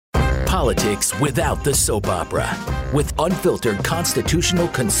Politics without the soap opera, with unfiltered constitutional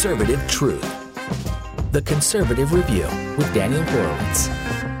conservative truth. The Conservative Review with Daniel Horowitz.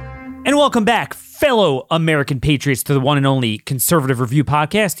 And welcome back, fellow American patriots, to the one and only Conservative Review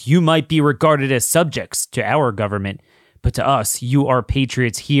podcast. You might be regarded as subjects to our government, but to us, you are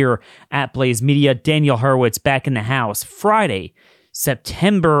patriots here at Blaze Media. Daniel Horowitz back in the house, Friday,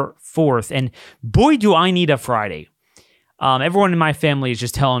 September 4th. And boy, do I need a Friday. Everyone in my family is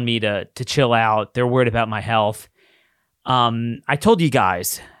just telling me to chill out. They're worried about my health. I told you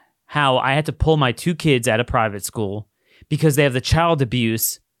guys how I had to pull my two kids out of private school because they have the child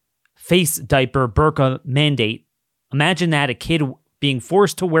abuse face diaper burqa mandate. Imagine that, a kid being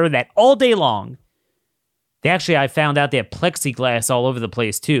forced to wear that all day long. I found out they have plexiglass all over the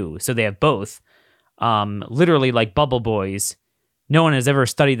place too, so they have both. Literally like bubble boys. No one has ever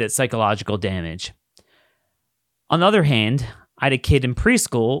studied that psychological damage. On the other hand, I had a kid in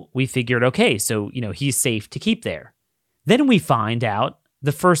preschool. We figured, okay, so, he's safe to keep there. Then we find out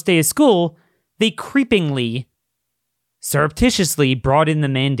the first day of school, they creepingly, surreptitiously brought in the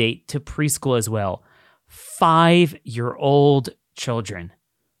mandate to preschool as well. 5-year-old children.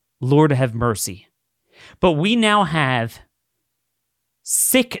 Lord have mercy. But we now have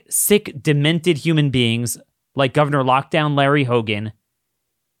sick, demented human beings like Governor Lockdown Larry Hogan,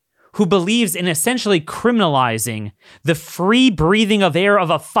 who believes in essentially criminalizing the free breathing of air of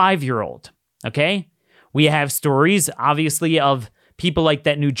a 5-year-old, okay? We have stories, obviously, of people like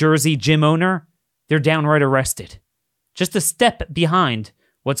that New Jersey gym owner. They're downright arrested. Just a step behind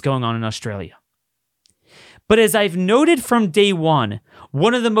what's going on in Australia. But as I've noted from day one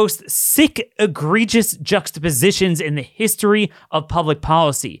of the most sick, egregious juxtapositions in the history of public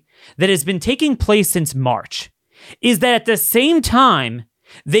policy that has been taking place since March is that at the same time,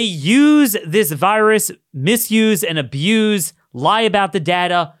 they use this virus, misuse and abuse, lie about the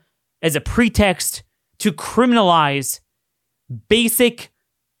data as a pretext to criminalize basic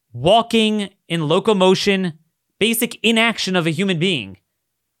walking in locomotion, basic inaction of a human being.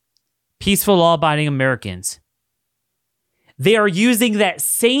 Peaceful, law-abiding Americans. They are using that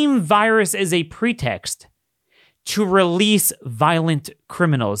same virus as a pretext to release violent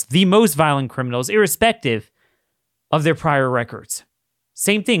criminals, the most violent criminals, irrespective of their prior records.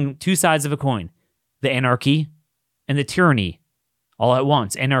 Same thing, two sides of a coin. The anarchy and the tyranny all at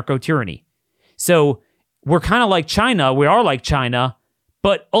once, anarcho-tyranny. So we're kind of like China. We are like China,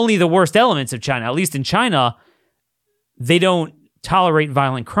 but only the worst elements of China. At least in China, they don't tolerate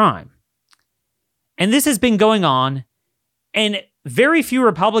violent crime. And this has been going on, and very few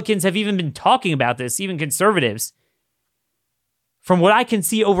Republicans have even been talking about this, even conservatives. From what I can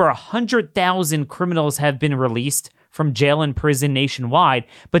see, over 100,000 criminals have been released from jail and prison nationwide,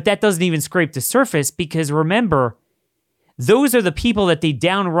 but that doesn't even scrape the surface because remember, those are the people that they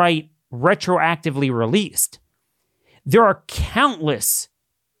downright retroactively released. There are countless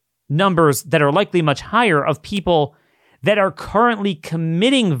numbers that are likely much higher of people that are currently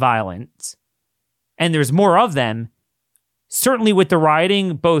committing violence, and there's more of them, certainly with the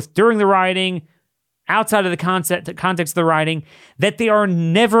rioting, both during the rioting, outside of the context of the rioting, that they are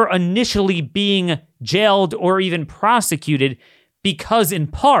never initially being jailed or even prosecuted in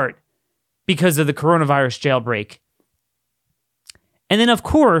part because of the coronavirus jailbreak. And then, of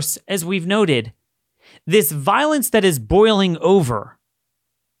course, as we've noted, this violence that is boiling over.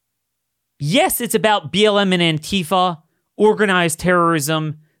 Yes, it's about BLM and Antifa, organized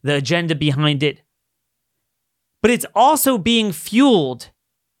terrorism, the agenda behind it. But it's also being fueled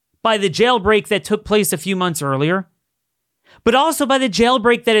by the jailbreak that took place a few months earlier, but also by the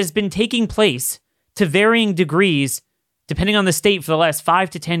jailbreak that has been taking place to varying degrees, depending on the state, for the last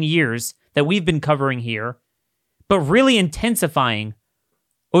 5 to 10 years that we've been covering here, but really intensifying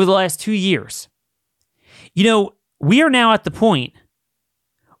over the last 2 years. We are now at the point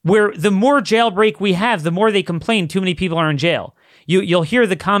where the more jailbreak we have, the more they complain too many people are in jail. You'll hear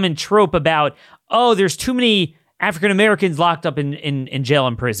the common trope about, there's too many African Americans locked up in jail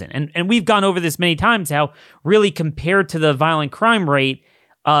and prison. And we've gone over this many times, how really compared to the violent crime rate,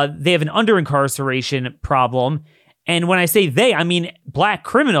 they have an under-incarceration problem. And when I say they, I mean black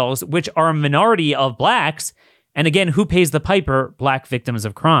criminals, which are a minority of blacks. And again, who pays the piper? Black victims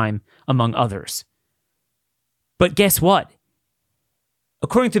of crime, among others. But guess what?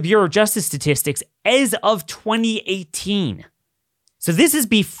 According to Bureau of Justice statistics, as of 2018, so this is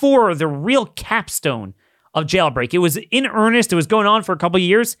before the real capstone of jailbreak. It was in earnest. It was going on for a couple of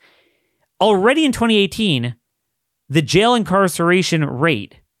years. Already in 2018, the jail incarceration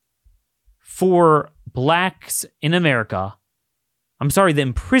rate for blacks in America, the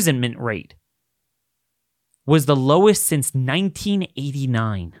imprisonment rate, was the lowest since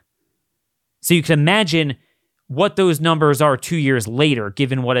 1989. So you can imagine what those numbers are 2 years later,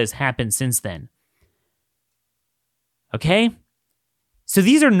 given what has happened since then. Okay? So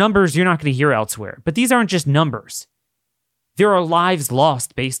these are numbers you're not going to hear elsewhere. But these aren't just numbers. There are lives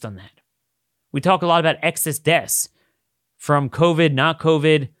lost based on that. We talk a lot about excess deaths from COVID, not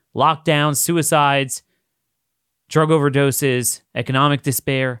COVID, lockdowns, suicides, drug overdoses, economic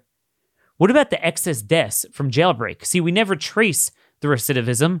despair. What about the excess deaths from jailbreak? See, we never trace the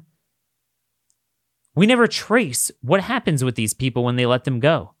recidivism. We never trace what happens with these people when they let them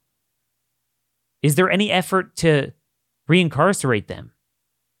go. Is there any effort to reincarcerate them?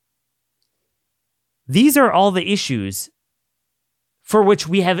 These are all the issues for which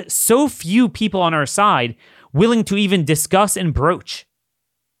we have so few people on our side willing to even discuss and broach.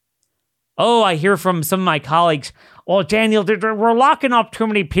 Oh, I hear from some of my colleagues, oh, Daniel, we're locking up too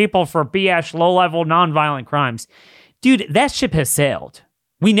many people for BS, low-level, nonviolent crimes. Dude, that ship has sailed.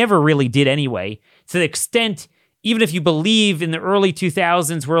 We never really did anyway. To the extent, even if you believe in the early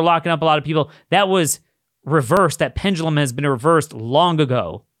 2000s we're locking up a lot of people, that was reversed. That pendulum has been reversed long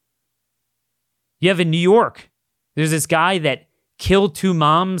ago. You have in New York, there's this guy that killed 2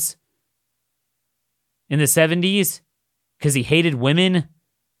 moms in the 70s because he hated women.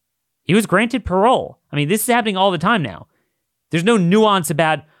 He was granted parole. I mean, this is happening all the time now. There's no nuance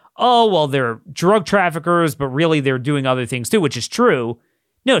about, oh, well, they're drug traffickers, but really they're doing other things too, which is true.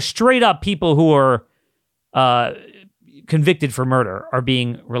 No, straight up people who are convicted for murder are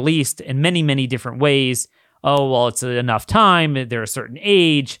being released in many, many different ways. Oh, well, it's enough time. They're a certain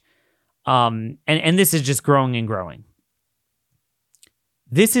age. And this is just growing and growing.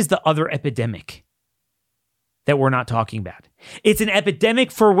 This is the other epidemic that we're not talking about. It's an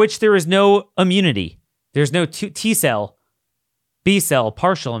epidemic for which there is no immunity. There's no T-cell, B-cell,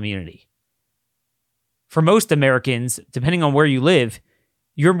 partial immunity. For most Americans, depending on where you live,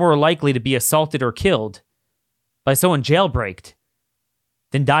 you're more likely to be assaulted or killed by someone jailbreaked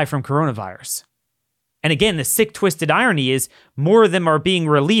than die from coronavirus. And again, the sick, twisted irony is more of them are being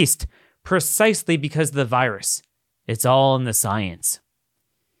released precisely because of the virus. It's all in the science.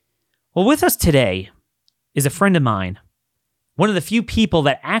 Well, with us today is a friend of mine, one of the few people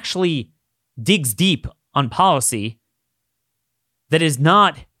that actually digs deep on policy, that is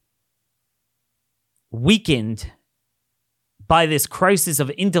not weakened by this crisis of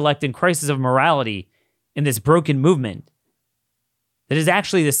intellect and crisis of morality in this broken movement, that is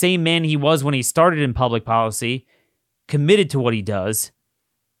actually the same man he was when he started in public policy, committed to what he does,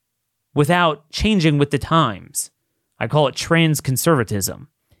 without changing with the times. I call it trans-conservatism.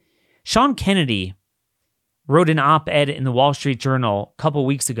 Sean Kennedy wrote an op-ed in the Wall Street Journal a couple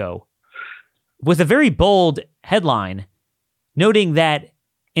weeks ago with a very bold headline noting that,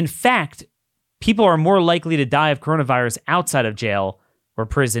 in fact, people are more likely to die of coronavirus outside of jail or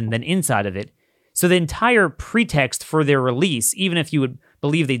prison than inside of it. So the entire pretext for their release, even if you would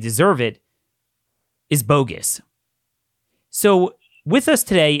believe they deserve it, is bogus. So with us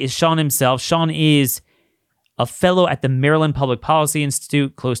today is Sean himself. Sean is a fellow at the Maryland Public Policy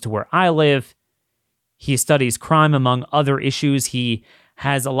Institute, close to where I live. He studies crime, among other issues. He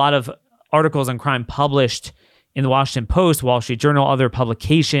has a lot of articles on crime published in the Washington Post, Wall Street Journal, other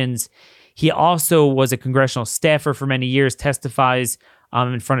publications. He also was a congressional staffer for many years, testifies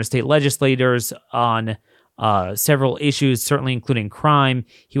in front of state legislators on several issues, certainly including crime.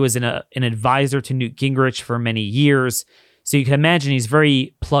 He was an advisor to Newt Gingrich for many years. So you can imagine he's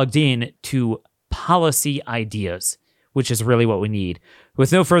very plugged in to policy ideas, which is really what we need.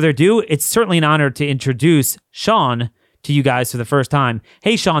 With no further ado, it's certainly an honor to introduce Sean to you guys for the first time.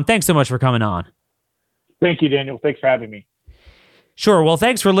 Hey, Sean, thanks so much for coming on. Thank you, Daniel. Thanks for having me. Sure. Well,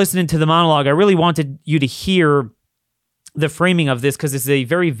 thanks for listening to the monologue. I really wanted you to hear the framing of this because it's a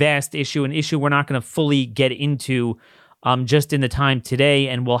very vast issue, an issue we're not going to fully get into just in the time today,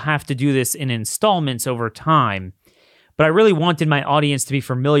 and we'll have to do this in installments over time. But I really wanted my audience to be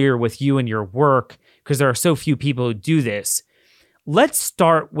familiar with you and your work because there are so few people who do this. Let's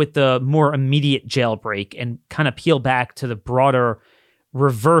start with the more immediate jailbreak and kind of peel back to the broader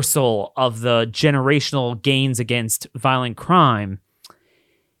reversal of the generational gains against violent crime.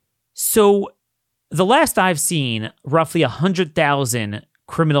 So the last I've seen, roughly 100,000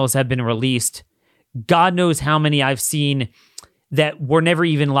 criminals have been released. God knows how many I've seen that were never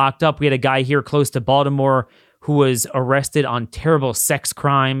even locked up. We had a guy here close to Baltimore who was arrested on terrible sex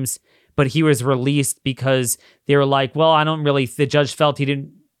crimes, but he was released because they were like, well, the judge felt he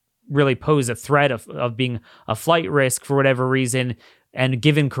didn't really pose a threat of being a flight risk for whatever reason. And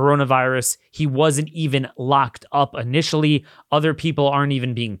given coronavirus, he wasn't even locked up initially. Other people aren't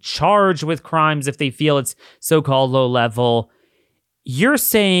even being charged with crimes if they feel it's so-called low level. You're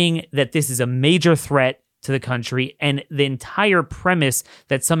saying that this is a major threat to the country, and the entire premise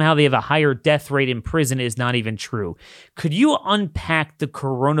that somehow they have a higher death rate in prison is not even true. Could you unpack the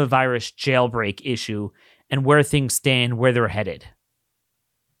coronavirus jailbreak issue and where things stand, where they're headed?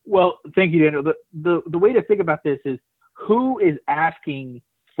 Well, thank you, Daniel. The way to think about this is who is asking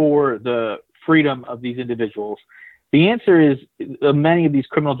for the freedom of these individuals? The answer is many of these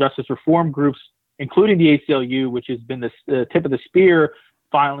criminal justice reform groups, including the ACLU, which has been the tip of the spear,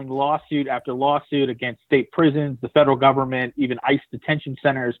 filing lawsuit after lawsuit against state prisons, the federal government, even ICE detention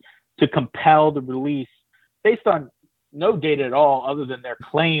centers to compel the release based on no data at all other than their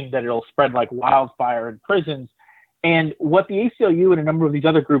claim that it'll spread like wildfire in prisons. And what the ACLU and a number of these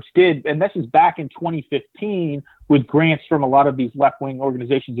other groups did, and this is back in 2015 with grants from a lot of these left-wing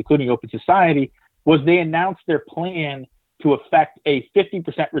organizations, including Open Society, was they announced their plan to effect a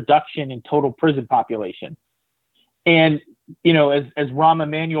 50% reduction in total prison population. And, you know, as Rahm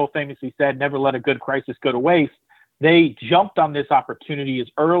Emanuel famously said, never let a good crisis go to waste. They jumped on this opportunity as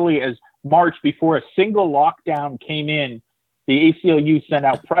early as March before a single lockdown came in. The ACLU sent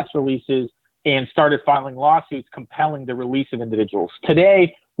out press releases and started filing lawsuits compelling the release of individuals.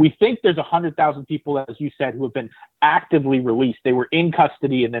 Today, we think there's 100,000 people, as you said, who have been actively released. They were in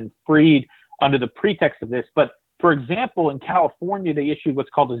custody and then freed under the pretext of this. But for example, in California, they issued what's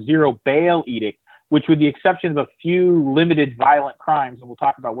called a zero bail edict, which with the exception of a few limited violent crimes, and we'll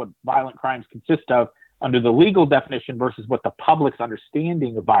talk about what violent crimes consist of under the legal definition versus what the public's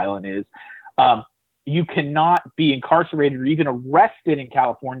understanding of violent is, you cannot be incarcerated or even arrested in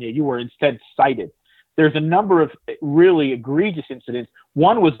California. You are instead cited. There's a number of really egregious incidents.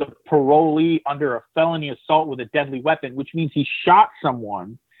 One was the parolee under a felony assault with a deadly weapon, which means he shot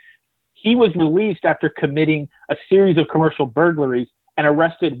someone. He was released after committing a series of commercial burglaries and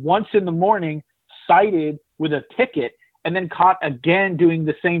arrested once in the morning, cited with a ticket, and then caught again doing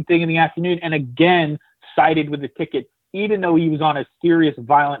the same thing in the afternoon and again cited with a ticket, even though he was on a serious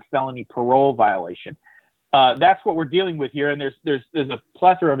violent felony parole violation. That's what we're dealing with here. And there's a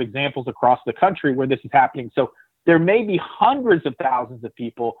plethora of examples across the country where this is happening. So there may be hundreds of thousands of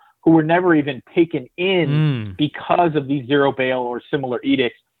people who were never even taken in because of these zero bail or similar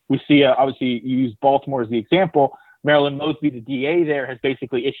edicts. We see, obviously, you use Baltimore as the example. Marilyn Mosby, the DA there, has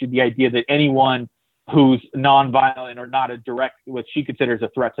basically issued the idea that anyone who's nonviolent or not a direct, what she considers a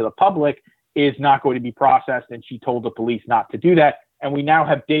threat to the public, is not going to be processed. And she told the police not to do that. And we now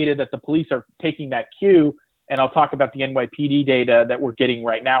have data that the police are taking that cue. And I'll talk about the NYPD data that we're getting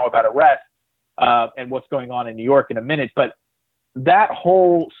right now about arrests and what's going on in New York in a minute. But that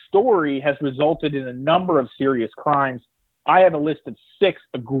whole story has resulted in a number of serious crimes. I have a list of 6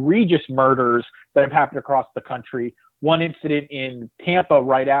 egregious murders that have happened across the country. One incident in Tampa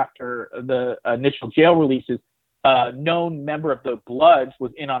right after the initial jail releases, a known member of the Bloods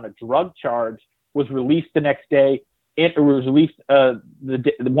was in on a drug charge, was released the next day. It was released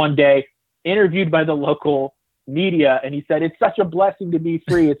the one day, interviewed by the local media, and he said, "It's such a blessing to be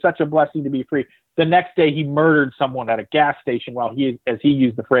free. It's such a blessing to be free." The next day, he murdered someone at a gas station while he, as he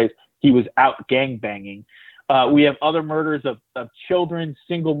used the phrase, he was out gangbanging. We have other murders of children.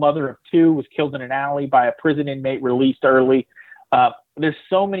 Single mother of 2 was killed in an alley by a prison inmate released early. There's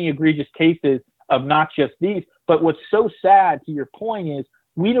so many egregious cases of not just these, but what's so sad, to your point, is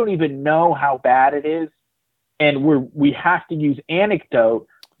we don't even know how bad it is. And we have to use anecdote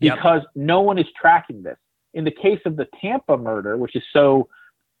because no one is tracking this. In the case of the Tampa murder, which is so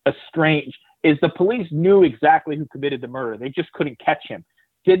strange, is the police knew exactly who committed the murder. They just couldn't catch him.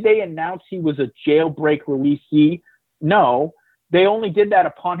 Did they announce he was a jailbreak releasee? No. They only did that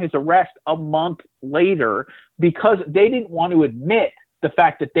upon his arrest a month later because they didn't want to admit the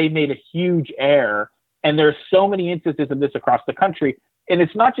fact that they made a huge error. And there's so many instances of this across the country. And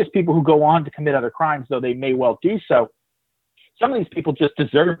it's not just people who go on to commit other crimes, though they may well do so. Some of these people just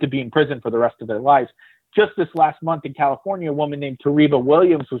deserve to be in prison for the rest of their lives. Just this last month in California, a woman named Tariba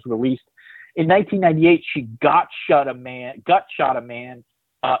Williams was released. In 1998, she gut shot a man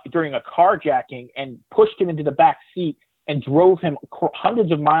during a carjacking and pushed him into the back seat and drove him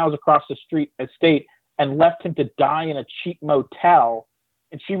hundreds of miles across the state and left him to die in a cheap motel.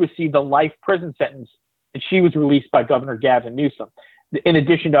 And she received a life prison sentence, and she was released by Governor Gavin Newsom. In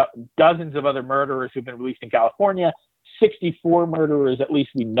addition to dozens of other murderers who've been released in California, 64 murderers at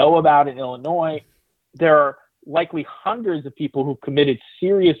least we know about in Illinois. There are likely hundreds of people who committed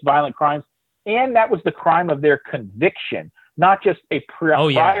serious violent crimes, and that was the crime of their conviction, not just a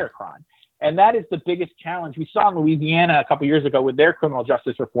prior crime. And that is the biggest challenge. We saw in Louisiana a couple years ago with their criminal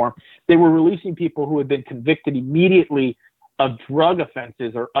justice reform. They were releasing people who had been convicted immediately of drug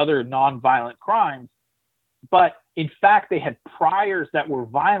offenses or other nonviolent crimes, but In fact, they had priors that were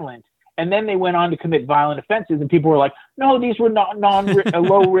violent, and then they went on to commit violent offenses, and people were like, no, these were not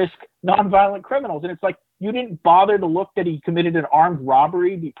low-risk, non-violent criminals. And it's like, you didn't bother to look that he committed an armed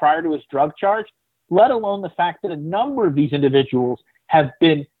robbery prior to his drug charge, let alone the fact that a number of these individuals have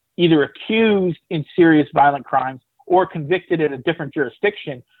been either accused in serious violent crimes or convicted in a different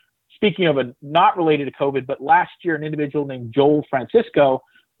jurisdiction. Speaking of a not related to COVID, but last year, an individual named Joel Francisco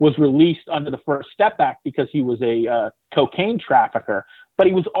was released under the First Step Act because he was a cocaine trafficker. But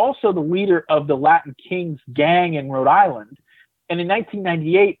he was also the leader of the Latin Kings gang in Rhode Island. And in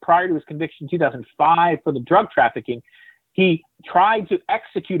 1998, prior to his conviction in 2005 for the drug trafficking, he tried to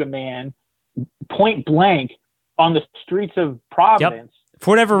execute a man point blank on the streets of Providence. Yep. For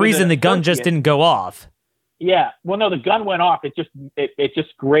whatever reason, the gun just didn't go off. Yeah. Well, no, the gun went off. It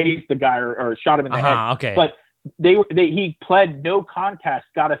just grazed the guy or shot him in the head. Okay. But he pled no contest,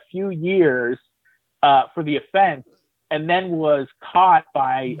 got a few years for the offense, and then was caught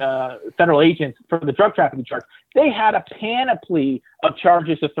by federal agents for the drug trafficking charge. They had a panoply of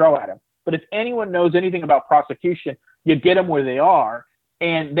charges to throw at him. But if anyone knows anything about prosecution, you get them where they are.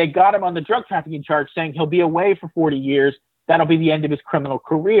 And they got him on the drug trafficking charge, saying he'll be away for 40 years. That'll be the end of his criminal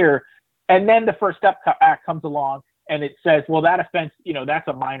career. And then the First Step Act comes along, and it says, well, that offense, that's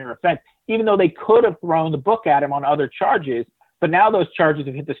a minor offense, even though they could have thrown the book at him on other charges. But now those charges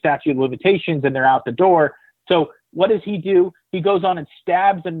have hit the statute of limitations, and they're out the door. So what does he do? He goes on and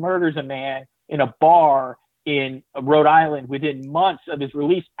stabs and murders a man in a bar in Rhode Island within months of his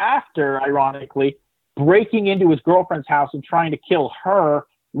release, after, ironically, breaking into his girlfriend's house and trying to kill her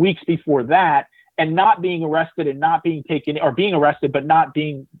weeks before that, and not being arrested and not being taken, or being arrested but not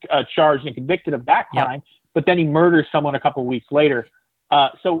being charged and convicted of that crime. Yep. But then he murders someone a couple of weeks later.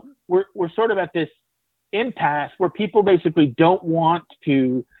 So we're sort of at this impasse where people basically don't want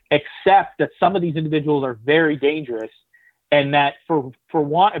to accept that some of these individuals are very dangerous, and that for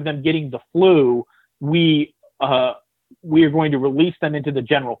want of them getting the flu, we are going to release them into the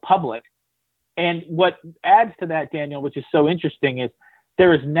general public. And what adds to that, Daniel, which is so interesting, is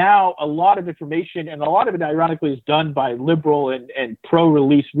there is now a lot of information, and a lot of it, ironically, is done by liberal and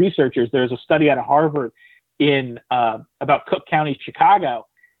pro-release researchers. There's a study out of Harvard about Cook County, Chicago,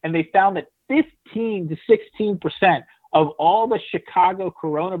 and they found that 15 to 16% of all the Chicago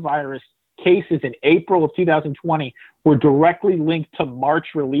coronavirus cases in April of 2020 were directly linked to March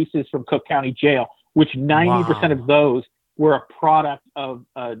releases from Cook County Jail, which 90% of those were a product of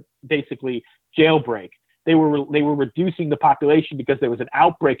basically jailbreak. They were reducing the population because there was an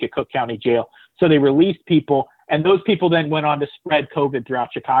outbreak at Cook County Jail. So they released people, and those people then went on to spread COVID throughout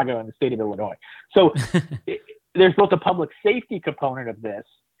Chicago and the state of Illinois. So there's both a public safety component of this.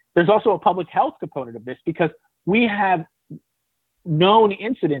 There's also a public health component of this, because we have known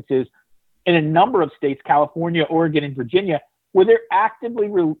incidences in a number of states, California, Oregon, and Virginia, where they're actively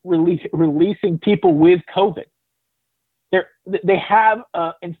releasing people with COVID. They have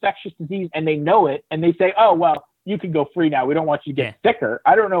infectious disease, and they know it, and they say, oh, well, you can go free now. We don't want you to get sicker.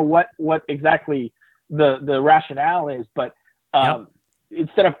 I don't know what exactly the rationale is, but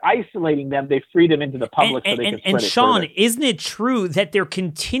instead of isolating them, they free them into the public so they can spread it. And Sean, further. Isn't it true that they're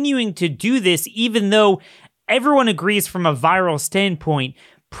continuing to do this, even though everyone agrees from a viral standpoint,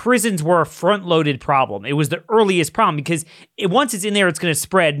 prisons were a front-loaded problem? It was the earliest problem, because once it's in there, it's going to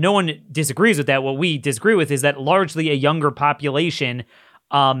spread. No one disagrees with that. What we disagree with is that largely a younger population,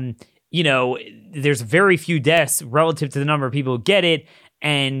 there's very few deaths relative to the number of people who get it.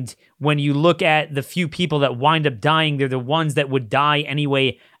 And when you look at the few people that wind up dying, they're the ones that would die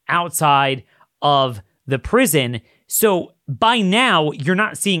anyway outside of the prison. So by now, you're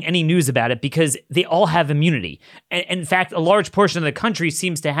not seeing any news about it because they all have immunity. And in fact, a large portion of the country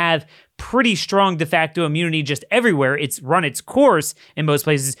seems to have pretty strong de facto immunity just everywhere. It's run its course in most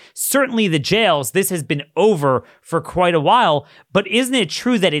places. Certainly the jails, this has been over for quite a while. But isn't it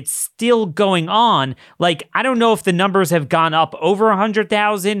true that it's still going on? Like, I don't know if the numbers have gone up over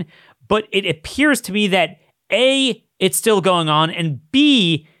 100,000, but it appears to me that A, it's still going on, and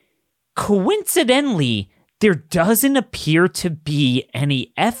B, coincidentally, there doesn't appear to be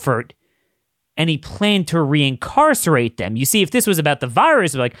any effort, any plan to reincarcerate them. You see, if this was about the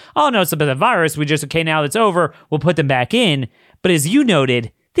virus, we're like, oh no, it's about the virus. Now it's over, we'll put them back in. But as you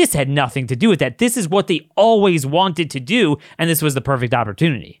noted, this had nothing to do with that. This is what they always wanted to do, and this was the perfect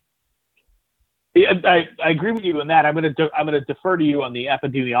opportunity. Yeah, I agree with you on that. I'm going to defer to you on the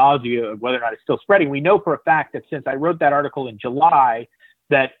epidemiology of whether or not it's still spreading. We know for a fact that since I wrote that article in July,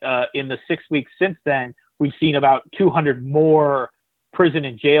 that in the 6 weeks since then, we've seen about 200 more prison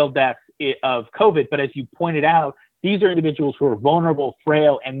and jail deaths of COVID. But as you pointed out, These are individuals who are vulnerable,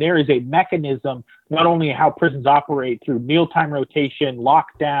 frail, and there is a mechanism, not only how prisons operate through mealtime rotation,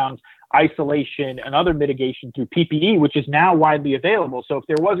 lockdowns, isolation, and other mitigation through PPE, which is now widely available. So if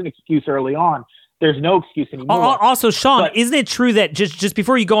there was an excuse early on, there's no excuse anymore. Also, Sean, isn't it true that just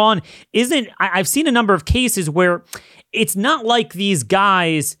before you go on, I've seen a number of cases where it's not like these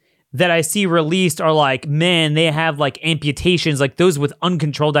guys that I see released are like, man, they have like amputations, like those with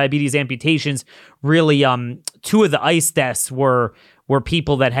uncontrolled diabetes amputations. Really, two of the ICE deaths were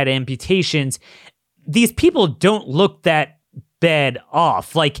people that had amputations. These people don't look that bad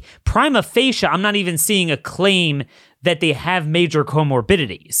off. Like prima facie, I'm not even seeing a claim that they have major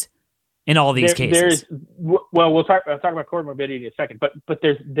comorbidities in all these cases. We'll talk about comorbidity in a second, but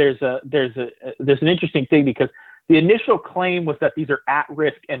there's an interesting thing, because the initial claim was that these are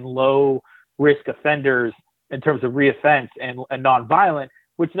at-risk and low-risk offenders in terms of reoffense and nonviolent,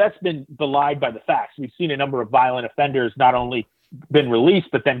 which that's been belied by the facts. We've seen a number of violent offenders not only been released,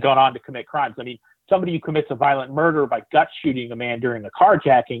 but then gone on to commit crimes. I mean, somebody who commits a violent murder by gut shooting a man during a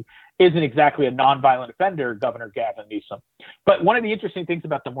carjacking isn't exactly a nonviolent offender, Governor Gavin Newsom. But one of the interesting things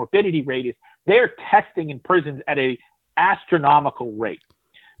about the morbidity rate is they're testing in prisons at an astronomical rate.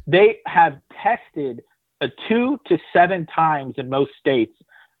 They have tested 2 to 7 times in most states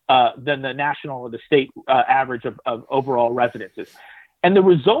than the national or the state average of overall residences. And the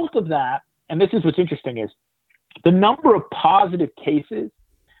result of that, and this is what's interesting, is the number of positive cases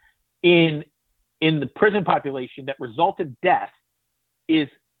in the prison population that result in death is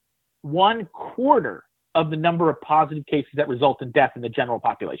 1/4 of the number of positive cases that result in death in the general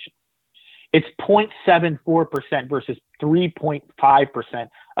population. It's 0.74% versus 3.5%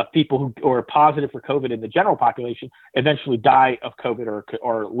 of people who are positive for COVID in the general population eventually die of COVID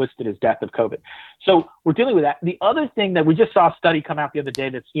or listed as death of COVID. So we're dealing with that. The other thing that we just saw a study come out the other day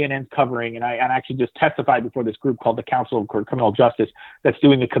that CNN's covering, and I actually just testified before this group called the Council of Criminal Justice that's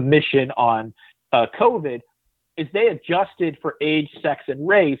doing a commission on COVID, is they adjusted for age, sex, and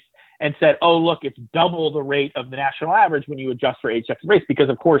race and said, oh, look, it's double the rate of the national average when you adjust for age, sex, and race, because,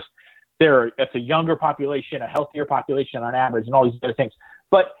 of course, it's a younger population, a healthier population on average, and all these other things.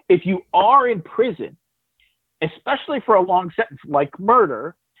 But if you are in prison, especially for a long sentence like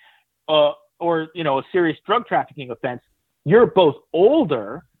murder or a serious drug trafficking offense, you're both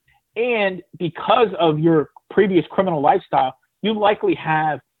older, and because of your previous criminal lifestyle, you likely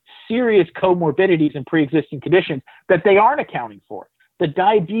have serious comorbidities and pre-existing conditions that they aren't accounting for. The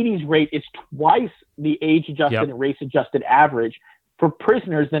diabetes rate is twice the age-adjusted and race-adjusted average for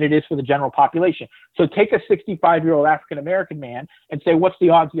prisoners than it is for the general population. So take a 65-year-old African-American man and say, what's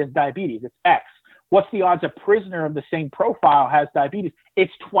the odds he has diabetes? It's X. What's the odds a prisoner of the same profile has diabetes?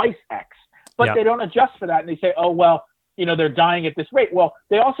 It's twice X. But they don't adjust for that, and they say, oh, well, they're dying at this rate. Well,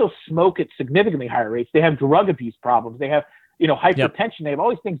 they also smoke at significantly higher rates. They have drug abuse problems. They have hypertension. They have all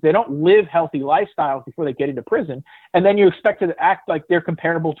these things. They don't live healthy lifestyles before they get into prison. And then you expect to act like they're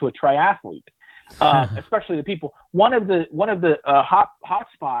comparable to a triathlete. Especially the people. One of the hot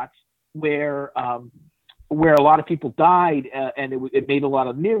spots where a lot of people died and it made a lot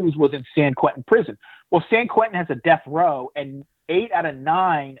of news was in San Quentin prison. Well, San Quentin has a death row, and 8 out of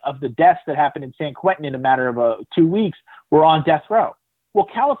 9 of the deaths that happened in San Quentin in a matter of 2 weeks were on death row. Well,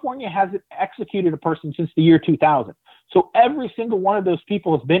 California hasn't executed a person since the year 2000. So every single one of those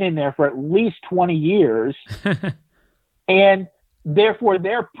people has been in there for at least 20 years, and therefore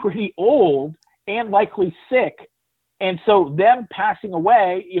they're pretty old and likely sick. And so them passing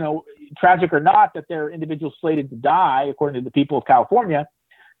away, tragic or not that they're individuals slated to die, according to the people of California,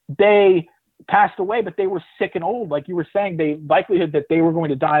 they passed away, but they were sick and old. Like you were saying, the likelihood that they were going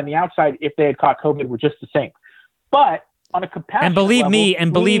to die on the outside if they had caught COVID were just the same. But on a compassionate and believe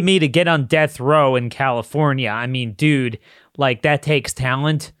level, me, to get on death row in California, I mean, dude, like that takes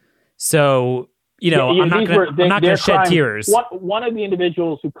talent. So, I'm not going to shed tears. One of the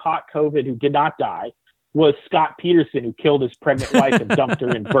individuals who caught COVID who did not die was Scott Peterson, who killed his pregnant wife and dumped her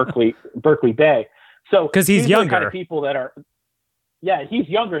in Berkeley Bay. So because he's younger, the kind of people that are, he's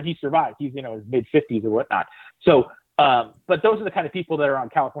younger and he survived. He's his mid-50s or whatnot. So, but those are the kind of people that are on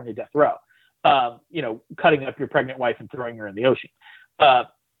California death row. Cutting up your pregnant wife and throwing her in the ocean.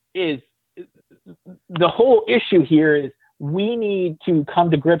 Is the whole issue here is we need to come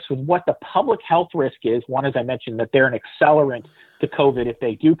to grips with what the public health risk is. One, as I mentioned, that they're an accelerant to COVID if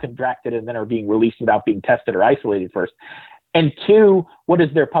they do contract it and then are being released without being tested or isolated first. And 2, what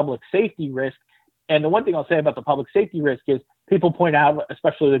is their public safety risk? And the one thing I'll say about the public safety risk is people point out,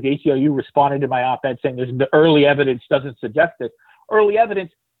 especially the ACLU responded to my op-ed saying the early evidence doesn't suggest this. Early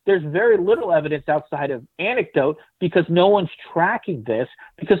evidence, there's very little evidence outside of anecdote because no one's tracking this,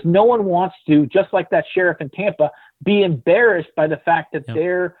 because no one wants to, just like that sheriff in Tampa, be embarrassed by the fact that Yep.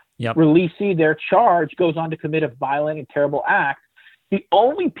 their Yep. releasee, their charge, goes on to commit a violent and terrible act. The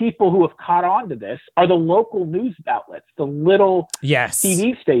only people who have caught on to this are the local news outlets, the little Yes.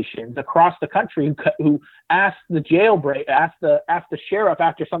 TV stations across the country who ask the jailbreak, ask the sheriff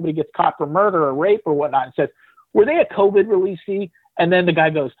after somebody gets caught for murder or rape or whatnot, and says, "Were they a COVID releasee?" And then the guy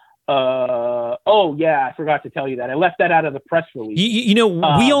goes, "Oh yeah, I forgot to tell you that. I left that out of the press release."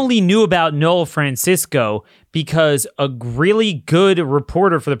 We only knew about Noel Francisco because a really good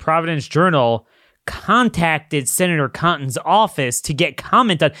reporter for the Providence Journal contacted Senator Cotton's office to get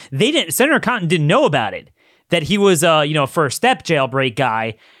comment on. Senator Cotton didn't know about it, that he was a first step jailbreak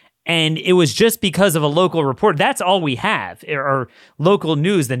guy, and it was just because of a local report. That's all we have, or local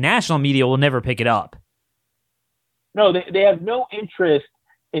news. The national media will never pick it up. No, they have no interest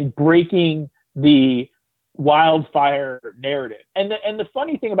in breaking the wildfire narrative. And the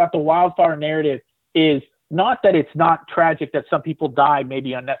funny thing about the wildfire narrative is not that it's not tragic that some people die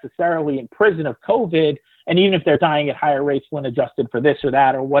maybe unnecessarily in prison of COVID, and even if they're dying at higher rates when adjusted for this or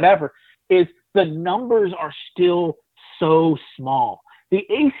that or whatever, is the numbers are still so small. The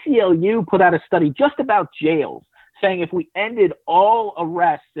ACLU put out a study just about jails saying if we ended all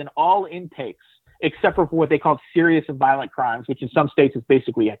arrests and all intakes, except for what they call serious and violent crimes, which in some states has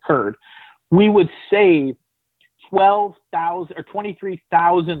basically occurred, we would save 12,000 or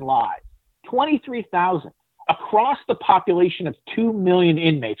 23,000 lives. 23,000 across the population of 2 million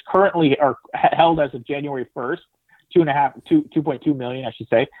inmates currently are held as of January 1st, 2.2 million, I should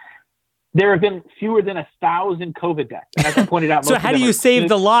say. There have been fewer than 1,000 COVID deaths. And as I pointed out, so how do you save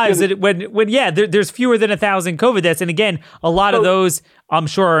the lives there's fewer than 1,000 COVID deaths? And again, a lot of those, I'm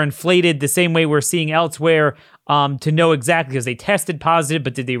sure, are inflated the same way we're seeing elsewhere, to know exactly, because they tested positive,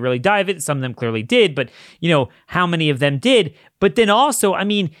 but did they really die of it? Some of them clearly did, but how many of them did? But then also,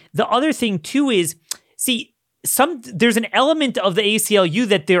 the other thing too is, there's an element of the ACLU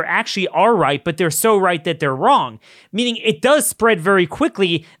that they actually are right, but they're so right that they're wrong. Meaning it does spread very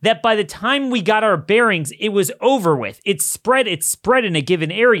quickly that by the time we got our bearings, it was over with. It's spread in a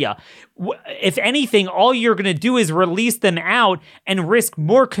given area. If anything, all you're going to do is release them out and risk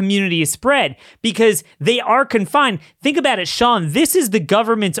more community spread because they are confined. Think about it, Sean. This is the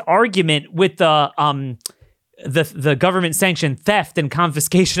government's argument with the government-sanctioned theft and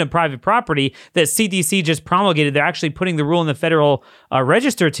confiscation of private property that CDC just promulgated. They're actually putting the rule in the Federal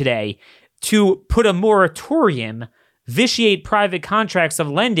Register today to put a moratorium, vitiate private contracts of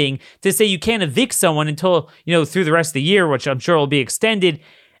lending, to say you can't evict someone until, through the rest of the year, which I'm sure will be extended.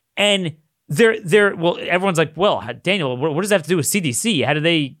 And everyone's like, well, Daniel, what does that have to do with CDC? How do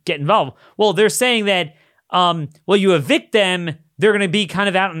they get involved? Well, they're saying that, you evict them, they're going to be kind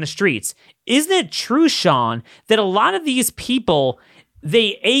of out in the streets. Isn't it true, Sean, that a lot of these people,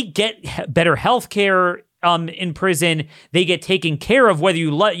 they get better health care in prison, they get taken care of, whether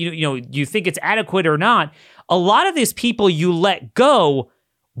you think it's adequate or not. A lot of these people you let go,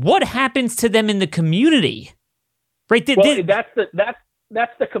 what happens to them in the community? Right? That's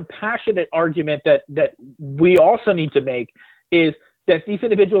the compassionate argument that we also need to make, is that these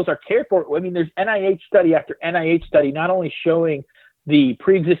individuals are cared for. There's NIH study after NIH study, not only showing the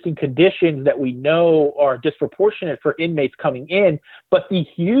pre-existing conditions that we know are disproportionate for inmates coming in, but the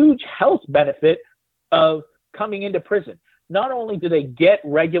huge health benefit of coming into prison. Not only do they get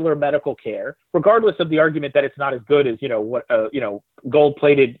regular medical care, regardless of the argument that it's not as good as,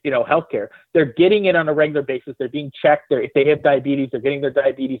 gold-plated, healthcare, they're getting it on a regular basis. They're being checked. If they have diabetes, they're getting their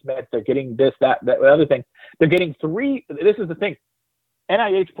diabetes meds. They're getting this, that other thing. They're getting this is the thing.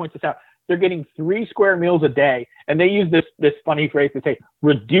 NIH points this out. They're getting 3 square meals a day, and they use this funny phrase to say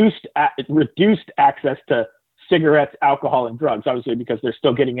reduced access to cigarettes, alcohol, and drugs. Obviously, because they're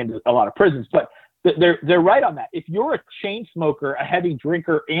still getting into a lot of prisons, but they're right on that. If you're a chain smoker, a heavy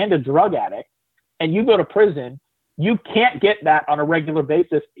drinker, and a drug addict, and you go to prison, you can't get that on a regular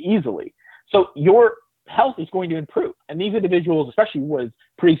basis easily. So your health is going to improve, and these individuals, especially with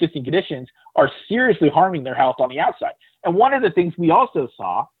pre-existing conditions, are seriously harming their health on the outside. And one of the things we also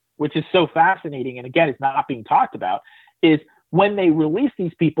saw, which is so fascinating, and again, it's not being talked about, is when they release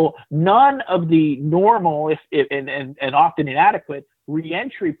these people, none of the normal and often inadequate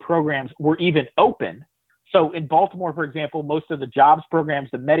reentry programs were even open. So in Baltimore, for example, most of the jobs programs,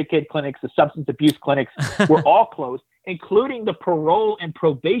 the Medicaid clinics, the substance abuse clinics were all closed, including the parole and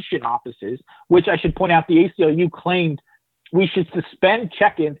probation offices, which I should point out the ACLU claimed we should suspend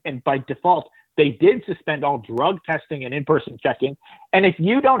check-ins, and by default, they did suspend all drug testing and in-person checking. And if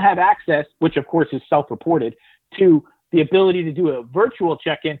you don't have access, which of course is self-reported, to the ability to do a virtual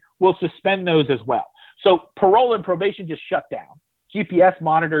check-in, we'll suspend those as well. So parole and probation just shut down. GPS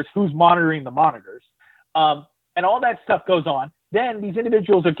monitors, who's monitoring the monitors? and all that stuff goes on. Then these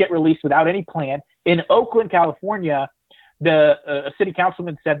individuals will get released without any plan. In Oakland, California, a city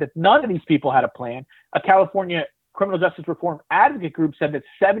councilman said that none of these people had a plan. A California criminal justice reform advocate group said that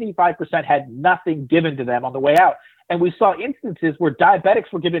 75% had nothing given to them on the way out. And we saw instances where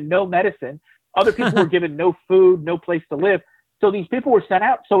diabetics were given no medicine. Other people were given no food, no place to live. So these people were sent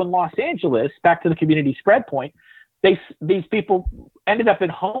out. So in Los Angeles, back to the community spread point, these people ended up in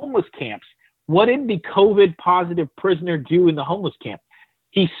homeless camps. What did the COVID positive prisoner do in the homeless camp?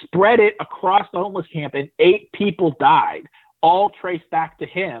 He spread it across the homeless camp and 8 people died, all traced back to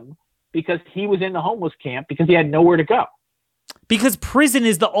him because he was in the homeless camp because he had nowhere to go. Because prison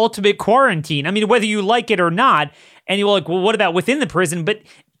is the ultimate quarantine. I mean, whether you like it or not, and you're like, well, what about within the prison? But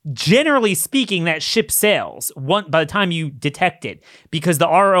generally speaking, that ship sails by the time you detect it, because the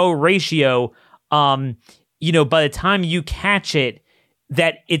RO ratio, by the time you catch it,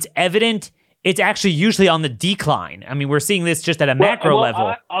 that it's evident, it's actually usually on the decline. I mean, we're seeing this just at a macro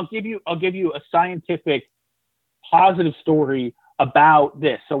level. I'll give you a scientific positive story about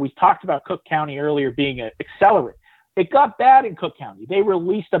this. So we talked about Cook County earlier being an accelerant. It got bad in Cook County. They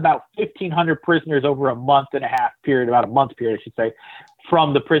released about 1,500 prisoners over a month period, I should say,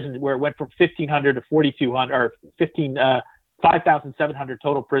 from the prison, where it went from 1,500 to 4,200 or 5,700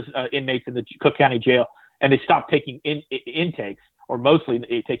 total inmates in the Cook County jail. And they stopped taking intakes, or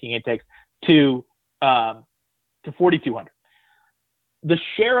mostly taking intakes, to 4,200. The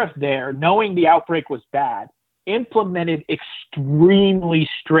sheriff there, knowing the outbreak was bad, implemented extremely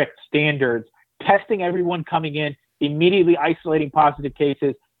strict standards, testing everyone coming in, immediately isolating positive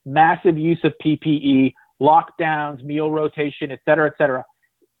cases, massive use of PPE, lockdowns, meal rotation, et cetera, et cetera.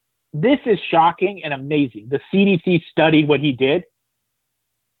 This is shocking and amazing. The CDC studied what he did.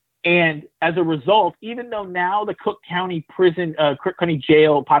 And as a result, even though now the Cook County Cook County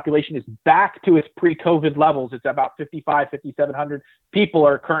jail population is back to its pre-COVID levels, it's about 5,700 people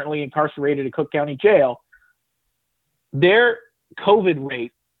are currently incarcerated at Cook County jail. Their COVID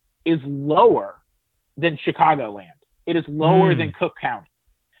rate is lower than Chicagoland. It is lower than Cook County.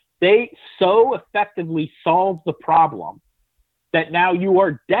 They so effectively solved the problem that now you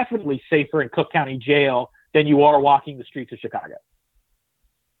are definitely safer in Cook County jail than you are walking the streets of Chicago.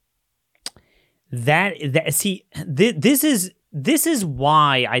 This is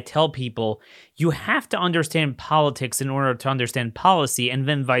why I tell people you have to understand politics in order to understand policy, and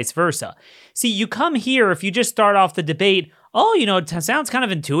then vice versa. See, you come here, if you just start off the debate, it sounds kind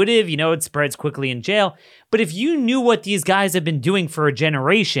of intuitive, it spreads quickly in jail. But if you knew what these guys have been doing for a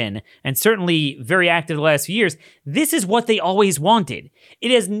generation, and certainly very active the last few years, this is what they always wanted.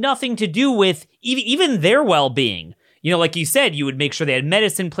 It has nothing to do with even their well-being. Like you said, you would make sure they had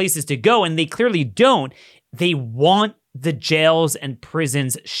medicine, places to go, and they clearly don't. They want the jails and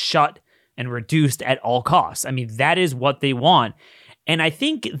prisons shut and reduced at all costs. I mean, that is what they want. And I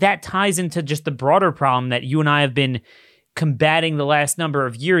think that ties into just the broader problem that you and I have been combating the last number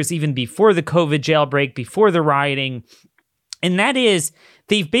of years, even before the COVID jailbreak, before the rioting. And that is,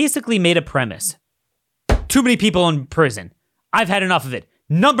 they've basically made a premise. Too many people in prison. I've had enough of it.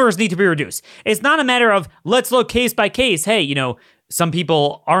 Numbers need to be reduced. It's not a matter of, let's look case by case. Hey, some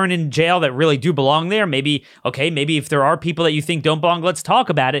people aren't in jail that really do belong there. Maybe if there are people that you think don't belong, let's talk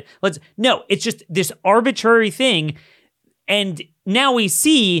about it. No, it's just this arbitrary thing. And now we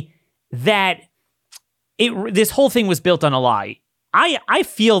see that this whole thing was built on a lie. I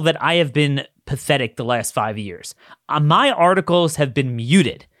feel that I have been pathetic the last 5 years. My articles have been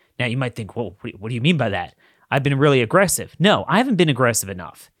muted. Now you might think, well, what do you mean by that? I've been really aggressive. No, I haven't been aggressive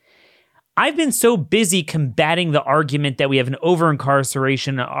enough. I've been so busy combating the argument that we have an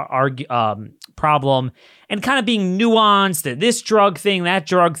over-incarceration problem and kind of being nuanced, that this drug thing, that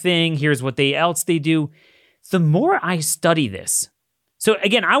drug thing, here's what else they do. The more I study this, so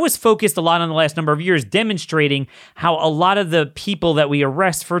again, I was focused a lot on the last number of years demonstrating how a lot of the people that we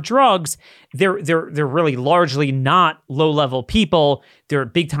arrest for drugs, they're really largely not low-level people. They're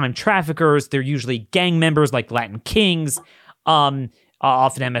big-time traffickers. They're usually gang members like Latin Kings, often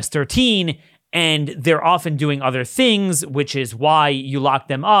MS-13, and they're often doing other things, which is why you lock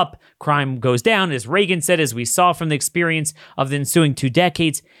them up. Crime goes down, as Reagan said, as we saw from the experience of the ensuing 2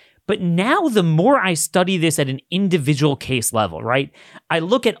 decades. But now the more I study this at an individual case level, right? I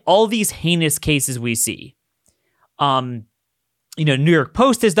look at all these heinous cases we see. New York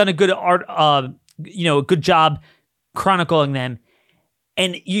Post has done a good good job chronicling them.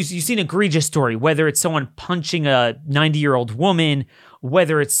 And you see an egregious story, whether it's someone punching a 90-year-old woman,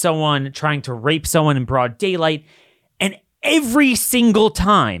 whether it's someone trying to rape someone in broad daylight. And every single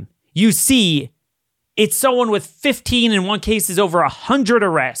time you see it's someone with 15, in one case is over 100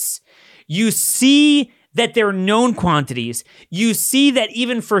 arrests. You see that they're known quantities. You see that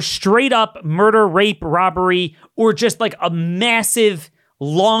even for straight up murder, rape, robbery, or just like a massive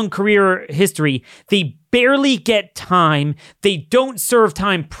long career history, they barely get time. They don't serve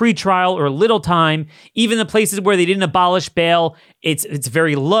time pre-trial or little time. Even the places where they didn't abolish bail, it's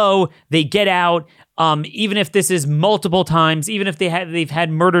very low. They get out. Even if this is multiple times, even if they've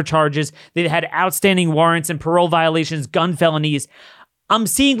had murder charges, they've had outstanding warrants and parole violations, gun felonies. I'm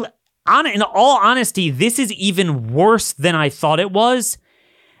seeing, in all honesty, this is even worse than I thought it was.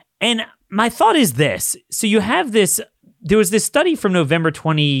 And my thought is this. So you have this, there was this study from November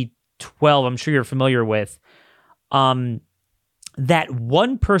 2012, I'm sure you're familiar with, that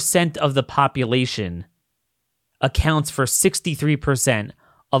 1% of the population accounts for 63%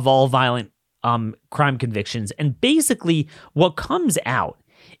 of all violent crime convictions. And basically what comes out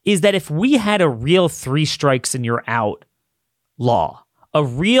is that if we had a real 3 strikes and you're out law, a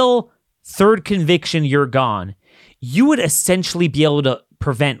real third conviction, you're gone, you would essentially be able to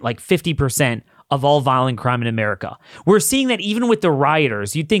prevent like 50% of all violent crime in America. We're seeing that even with the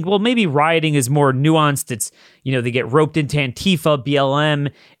rioters. You'd think, well, maybe rioting is more nuanced. It's, they get roped into Antifa,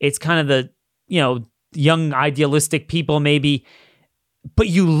 BLM. It's kind of the, young idealistic people maybe. But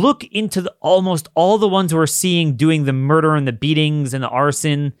you look into almost all the ones we're seeing doing the murder and the beatings and the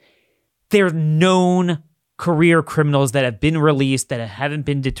arson, they're known career criminals that have been released, that haven't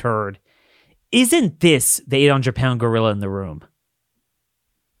been deterred. Isn't this the 800-pound gorilla in the room?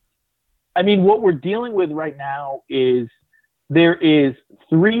 I mean, what we're dealing with right now is there is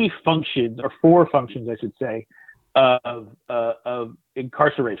 3 functions, or 4 functions, I should say, of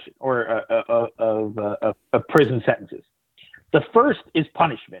incarceration or of prison sentences. The first is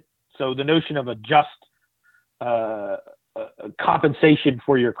punishment. So the notion of a just compensation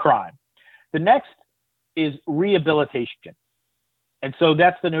for your crime. The next is rehabilitation. And so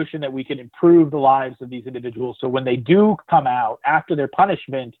that's the notion that we can improve the lives of these individuals. So when they do come out after their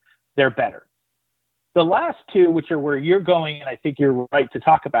punishment, they're better. The last 2, which are where you're going, and I think you're right to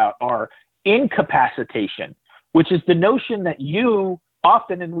talk about, are incapacitation, which is the notion that you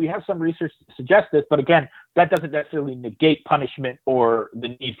often, and we have some research to suggest this, but again, that doesn't necessarily negate punishment or the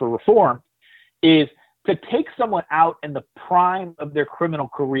need for reform, is to take someone out in the prime of their criminal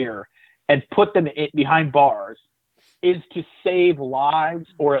career and put them behind bars is to save lives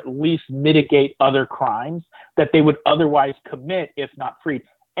or at least mitigate other crimes that they would otherwise commit if not freed.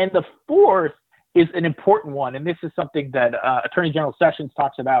 And the fourth is an important one, and this is something that Attorney General Sessions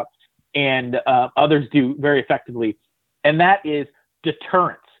talks about and others do very effectively, and that is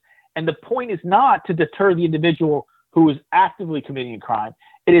deterrence. And the point is not to deter the individual who is actively committing a crime.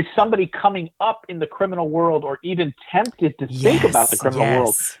 It is somebody coming up in the criminal world or even tempted to think about the criminal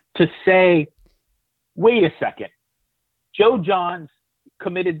world to say, wait a second, Joe Johns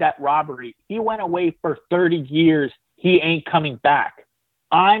committed that robbery. He went away for 30 years. He ain't coming back.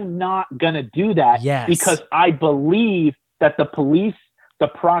 I'm not going to do that because I believe that the police, the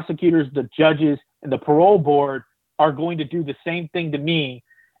prosecutors, the judges, and the parole board are going to do the same thing to me.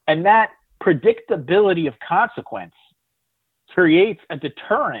 And that predictability of consequence creates a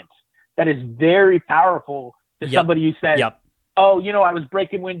deterrent that is very powerful to somebody who says, oh, I was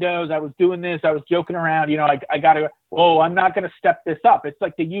breaking windows, I was doing this, I was joking around, I got to, I'm not going to step this up. It's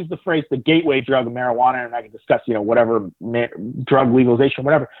like they use the phrase, the gateway drug of marijuana, and I can discuss, whatever, drug legalization,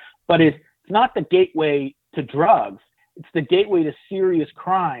 whatever. But it's not the gateway to drugs. It's the gateway to serious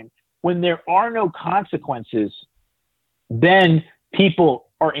crime. When there are no consequences, then people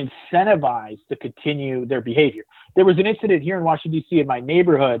are incentivized to continue their behavior. There was an incident here in Washington, D.C. in my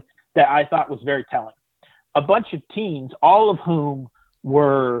neighborhood that I thought was very telling. A bunch of teens, all of whom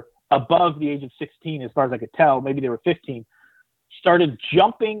were above the age of 16, as far as I could tell, maybe they were 15, started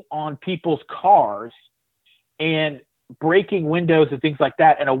jumping on people's cars and breaking windows and things like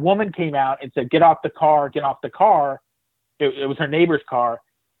that. And a woman came out and said, get off the car, get off the car. It was her neighbor's car.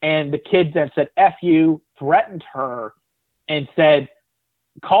 And the kid then said, F you, threatened her and said,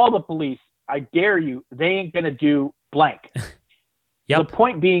 call the police. I dare you. They ain't going to do blank. The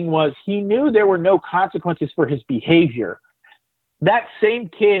point being was he knew there were no consequences for his behavior. That same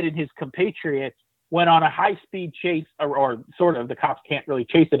kid and his compatriots went on a high-speed chase, or sort of, the cops can't really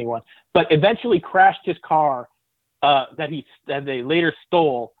chase anyone, but eventually crashed his car that they later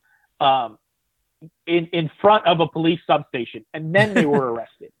stole in front of a police substation, and then they were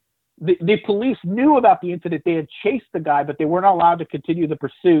arrested. The police knew about the incident. They had chased the guy, but they weren't allowed to continue the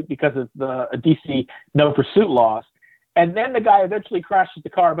pursuit because of the DC no pursuit laws. And then the guy eventually crashes the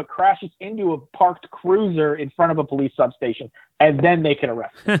car, but crashes into a parked cruiser in front of a police substation, and then they can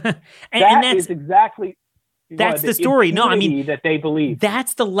arrest him. That is exactly That's the story. No, I mean, that they believe.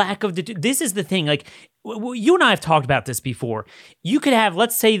 That's the lack of this is the thing. Like, you and I have talked about this before. You could have,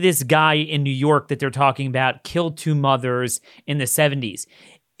 let's say, this guy in New York that they're talking about killed 2 mothers in the 70s.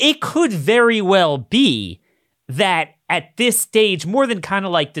 It could very well be that at this stage, more than kind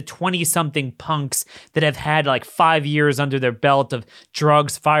of like the 20-something punks that have had like 5 years under their belt of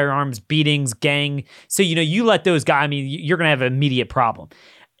drugs, firearms, beatings, gang. So, you let those guys, I mean, you're going to have an immediate problem.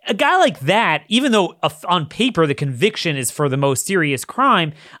 A guy like that, even though on paper the conviction is for the most serious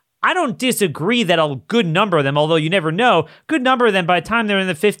crime, I don't disagree that a good number of them, although you never know, good number of them by the time they're in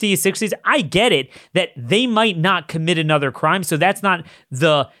the 50s, 60s, I get it that they might not commit another crime. So that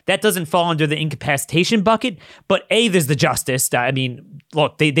doesn't fall under the incapacitation bucket. But A, there's the justice. I mean,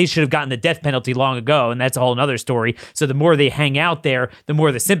 look, they should have gotten the death penalty long ago, and that's a whole other story. So the more they hang out there, the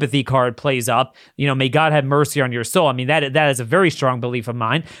more the sympathy card plays up. May God have mercy on your soul. I mean, that is a very strong belief of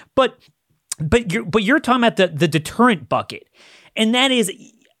mine. But you're talking about the deterrent bucket. And that is,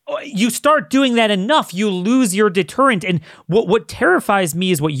 you start doing that enough, you lose your deterrent. And what terrifies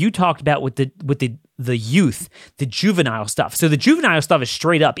me is what you talked about with the youth, the juvenile stuff. So the juvenile stuff is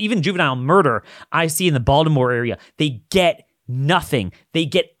straight up. Even juvenile murder, I see in the Baltimore area, they get nothing. They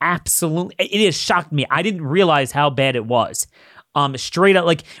get absolutely. It has shocked me. I didn't realize how bad it was. Straight up,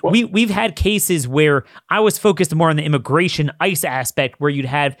 like we've had cases where I was focused more on the immigration ICE aspect, where you'd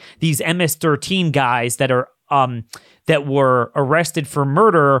have these MS-13 guys that are that were arrested for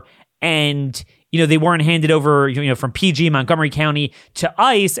murder, and they weren't handed over from PG, Montgomery County, to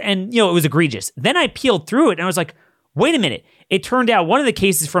ICE, and it was egregious. Then I peeled through it and I was like, wait a minute. It turned out one of the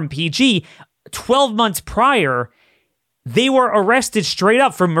cases from PG, 12 months prior, they were arrested straight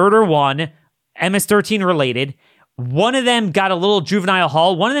up for murder 1, MS-13 related. One of them got a little juvenile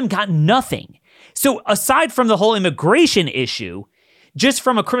haul. One of them got nothing. So aside from the whole immigration issue, just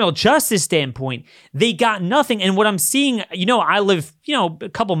from a criminal justice standpoint, they got nothing. And what I'm seeing, I live, a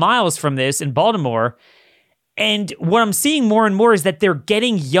couple miles from this in Baltimore. And what I'm seeing more and more is that they're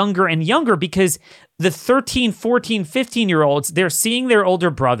getting younger and younger, because the 13, 14, 15-year-olds, they're seeing their older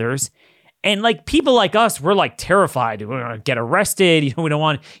brothers. And like people like us, we're like terrified. We're going to get arrested. We don't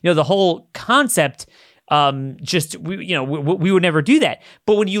want, the whole concept. We would never do that.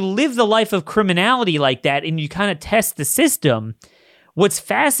 But when you live the life of criminality like that and you kind of test the system, what's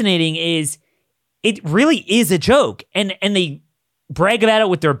fascinating is it really is a joke. And they brag about it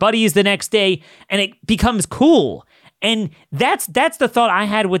with their buddies the next day, and it becomes cool. And that's the thought I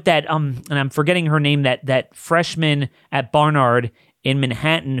had with that, and I'm forgetting her name, that freshman at Barnard in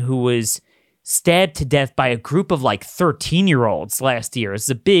Manhattan who was stabbed to death by a group of like 13-year-olds last year. It's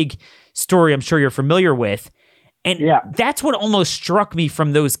a big story I'm sure you're familiar with. And that's what almost struck me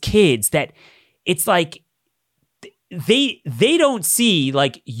from those kids, that it's like they don't see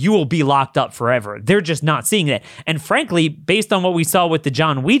like you will be locked up forever. They're just not seeing that. And frankly, based on what we saw with the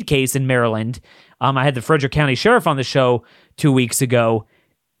John Weed case in Maryland, I had the Frederick County Sheriff on the show 2 weeks ago.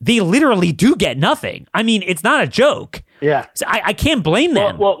 They literally do get nothing. I mean, it's not a joke. Yeah. So I can't blame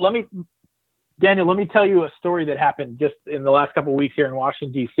them. Well, Daniel, let me tell you a story that happened just in the last couple of weeks here in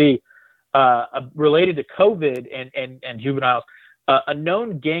Washington, D.C., related to COVID and juveniles. A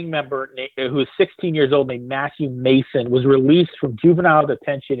known gang member who was 16 years old named Matthew Mason was released from juvenile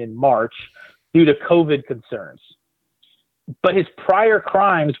detention in March due to COVID concerns. But his prior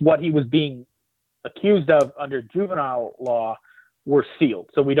crimes, what he was being accused of under juvenile law, were sealed.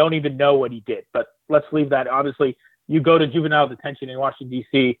 So we don't even know what he did. But let's leave that. Obviously, you go to juvenile detention in Washington,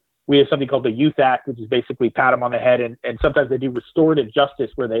 D.C., we have something called the Youth Act, which is basically pat them on the head. And sometimes they do restorative justice,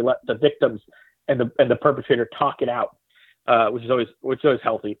 where they let the victims and the perpetrator talk it out, which is always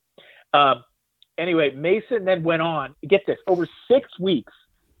healthy. Anyway, Mason then went on, get this, over 6 weeks.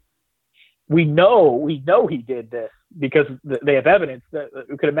 We know he did this because they have evidence that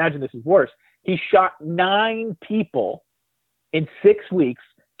we could imagine this is worse. He shot 9 people in 6 weeks,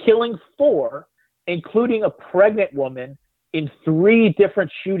 killing 4, including a pregnant woman, in 3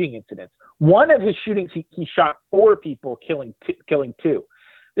 different shooting incidents. One of his shootings, he shot 4 people, killing 2.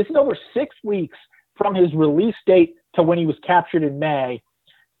 This is over 6 weeks from his release date to when he was captured in May.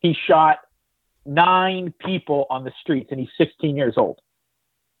 He shot 9 people on the streets, and he's 16 years old.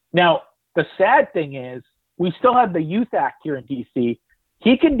 Now, the sad thing is, we still have the Youth Act here in D.C.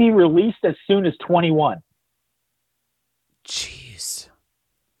 He can be released as soon as 21. Jeez.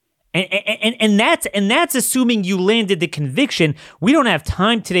 And that's assuming you landed the conviction. We don't have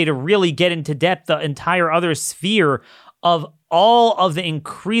time today to really get into depth the entire other sphere of all of the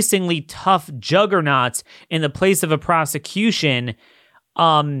increasingly tough juggernauts in the place of a prosecution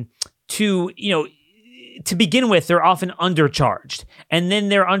to to begin with, they're often undercharged, and then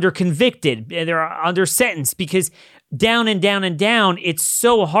they're under convicted, they're under sentenced, because down and down and down, it's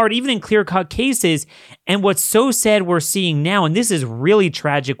so hard, even in clear-cut cases. And what's so sad we're seeing now, and this is really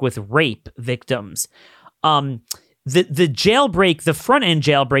tragic with rape victims, the jailbreak, the front-end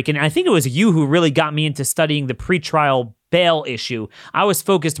jailbreak, and I think it was you who really got me into studying the pretrial bail issue. I was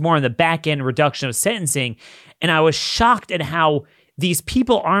focused more on the back-end reduction of sentencing, and I was shocked at how these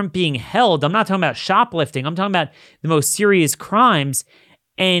people aren't being held. I'm not talking about shoplifting. I'm talking about the most serious crimes.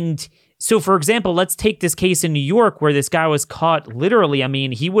 And so, for example, let's take this case in New York where this guy was caught literally. I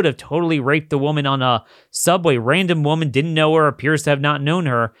mean, he would have totally raped the woman on a subway. Random woman, didn't know her, appears to have not known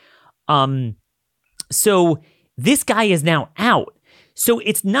her. So this guy is now out. So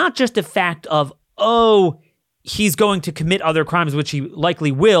it's not just a fact of, oh, he's going to commit other crimes, which he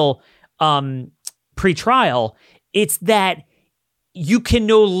likely will pre-trial. It's that you can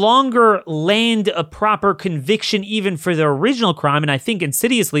no longer land a proper conviction even for the original crime, and I think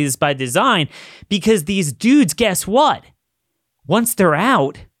insidiously this is by design, because these dudes, guess what? Once they're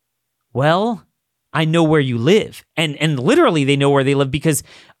out, well, I know where you live. And literally they know where they live, because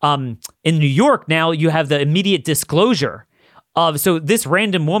in New York now you have the immediate disclosure of, so this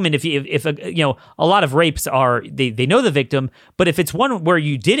random woman, if a lot of rapes are, they know the victim, but if it's one where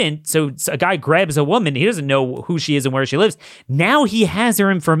you didn't, so a guy grabs a woman, he doesn't know who she is and where she lives, now he has her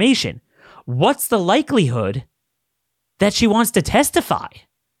information. What's the likelihood that she wants to testify?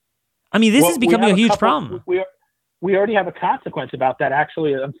 I mean, this is becoming a huge problem. We already have a consequence about that,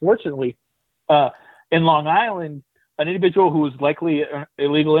 actually, unfortunately. In Long Island, an individual who was likely an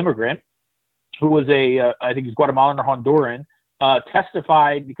illegal immigrant, who was I think he's Guatemalan or Honduran,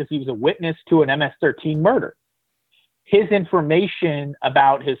 testified because he was a witness to an MS-13 murder. His information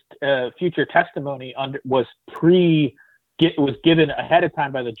about his future testimony was given ahead of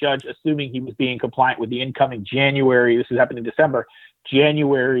time by the judge, assuming he was being compliant with the incoming January. This is happening in December.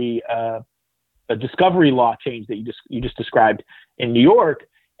 January a discovery law change that you just described in New York,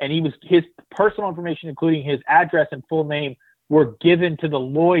 and his personal information, including his address and full name, were given to the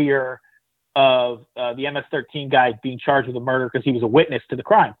lawyer of the MS-13 guy being charged with a murder because he was a witness to the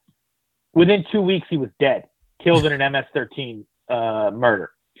crime. Within 2 weeks, he was dead, killed in an MS-13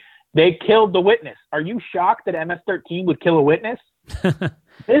 murder. They killed the witness. Are you shocked that MS-13 would kill a witness?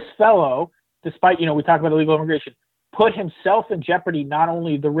 This fellow, despite, we talk about illegal immigration, put himself in jeopardy, not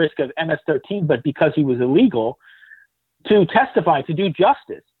only the risk of MS-13, but because he was illegal, to testify, to do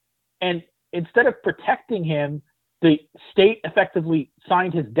justice. And instead of protecting him, the state effectively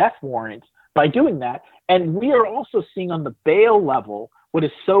signed his death warrant by doing that. And we are also seeing on the bail level, what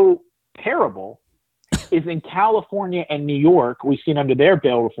is so terrible is in California and New York, we've seen under their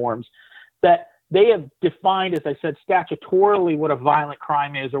bail reforms, that they have defined, as I said, statutorily what a violent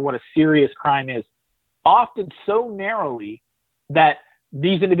crime is or what a serious crime is, often so narrowly that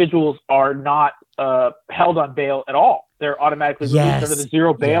these individuals are not held on bail at all. They're automatically released under the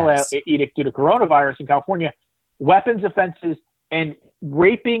zero bail edict due to coronavirus in California. Weapons offenses and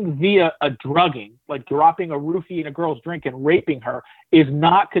raping via a drugging, like dropping a roofie in a girl's drink and raping her, is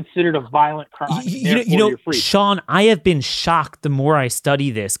not considered a violent crime. You're free. Sean, I have been shocked the more I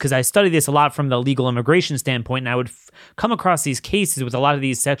study this, because I study this a lot from the legal immigration standpoint, and I would come across these cases with a lot of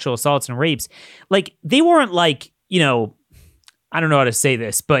these sexual assaults and rapes. Like, they weren't like, I don't know how to say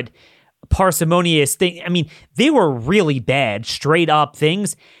this, but parsimonious thing. I mean, they were really bad, straight up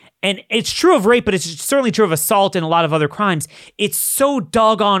things. And it's true of rape, but it's certainly true of assault and a lot of other crimes. It's so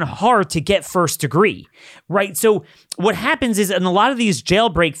doggone hard to get first degree, right? So what happens is in a lot of these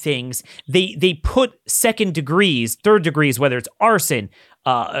jailbreak things, they put second degrees, third degrees, whether it's arson,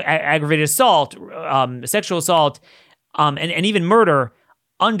 aggravated assault, sexual assault, and even murder,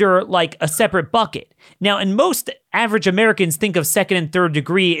 under like a separate bucket. Now, and most average Americans think of second and third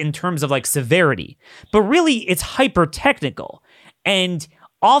degree in terms of like severity, but really it's hyper technical. And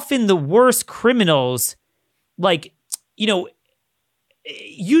often the worst criminals,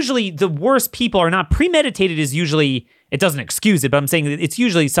 usually the worst people are not premeditated, is usually, it doesn't excuse it, but I'm saying that it's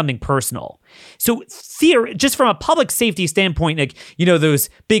usually something personal. So just from a public safety standpoint, those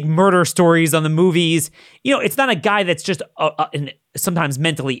big murder stories on the movies, it's not a guy that's just sometimes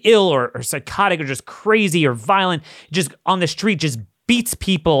mentally ill or psychotic or just crazy or violent, just on the street, just beats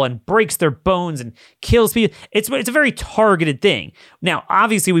people and breaks their bones and kills people. It's a very targeted thing. Now,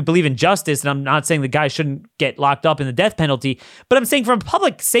 obviously, we believe in justice, and I'm not saying the guy shouldn't get locked up in the death penalty, but I'm saying from a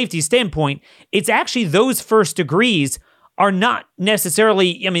public safety standpoint, it's actually those first degrees are not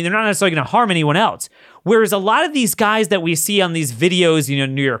necessarily, they're not necessarily going to harm anyone else. Whereas a lot of these guys that we see on these videos,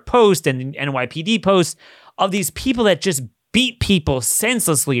 New York Post and NYPD posts of these people that just beat people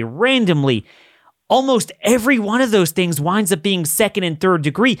senselessly, randomly, almost every one of those things winds up being second and third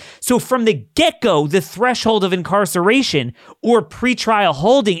degree. So from the get-go, the threshold of incarceration or pretrial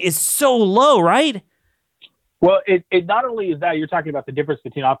holding is so low, right? Well, it not only is that, you're talking about the difference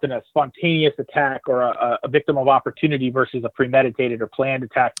between often a spontaneous attack or a victim of opportunity versus a premeditated or planned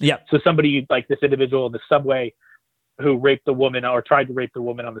attack. Yeah. So somebody like this individual in the subway who raped the woman or tried to rape the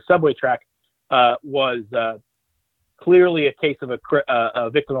woman on the subway track was clearly a case of a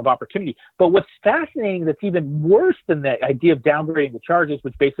victim of opportunity. But what's fascinating that's even worse than the idea of downgrading the charges,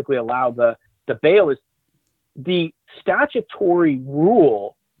 which basically allow the bail, is the statutory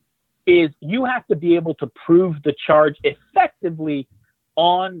rule is you have to be able to prove the charge effectively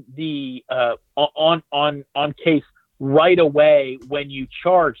on the on case right away when you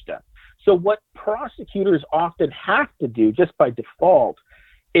charge them. So what prosecutors often have to do just by default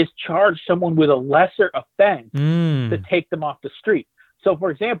is charge someone with a lesser offense to take them off the street. So for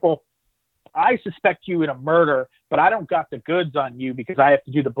example, I suspect you in a murder, but I don't got the goods on you because I have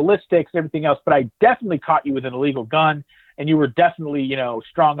to do the ballistics and everything else, but I definitely caught you with an illegal gun. And you were definitely,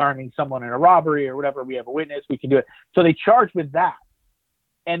 strong-arming someone in a robbery or whatever. We have a witness. We can do it. So they charge with that.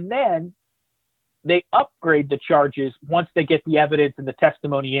 And then they upgrade the charges once they get the evidence and the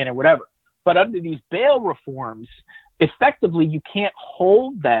testimony in or whatever. But under these bail reforms, effectively, you can't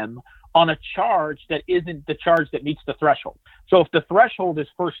hold them on a charge that isn't the charge that meets the threshold. So if the threshold is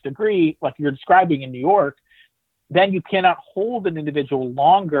first degree, like you're describing in New York, then you cannot hold an individual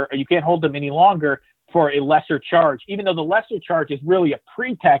longer, or you can't hold them any longer for a lesser charge, even though the lesser charge is really a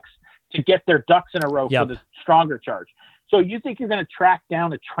pretext to get their ducks in a row for the stronger charge. So you think you're going to track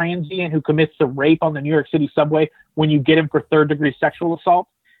down a transient who commits a rape on the New York City subway when you get him for third-degree sexual assault?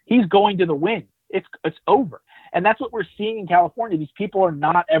 He's going to the wind. It's over. And that's what we're seeing in California. These people are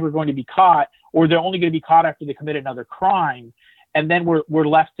not ever going to be caught, or they're only going to be caught after they commit another crime. And then we're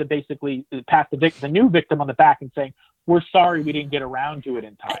left to basically pat the new victim on the back and saying, we're sorry we didn't get around to it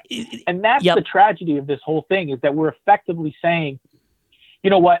in time. And that's the tragedy of this whole thing, is that we're effectively saying,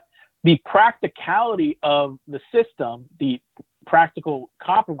 you know what, the practicality of the system, the practical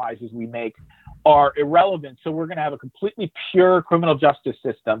compromises we make are irrelevant. So we're going to have a completely pure criminal justice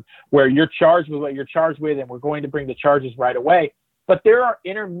system where you're charged with what you're charged with, and we're going to bring the charges right away. But there are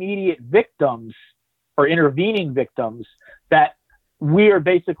intermediate victims or intervening victims that we are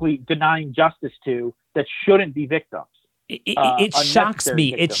basically denying justice to that shouldn't be victims. It shocks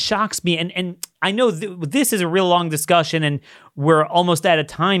me. Victims. It shocks me. And I know this is a real long discussion, and we're almost out of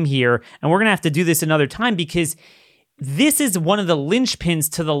time here, and we're going to have to do this another time, because this is one of the linchpins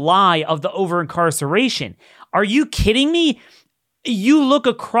to the lie of the over-incarceration. Are you kidding me? You look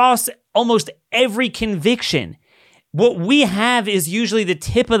across almost every conviction. What we have is usually the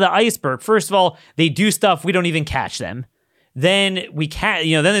tip of the iceberg. First of all, they do stuff, we don't even catch them. Then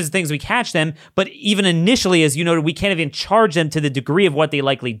then there's things we catch them, but even initially, as you noted, we can't even charge them to the degree of what they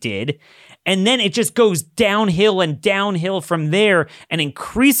likely did. And then it just goes downhill and downhill from there, and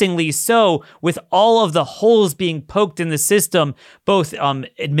increasingly so, with all of the holes being poked in the system, both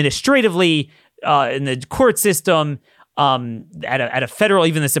administratively, in the court system, at a federal,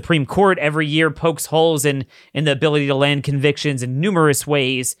 even the Supreme Court every year pokes holes in the ability to land convictions in numerous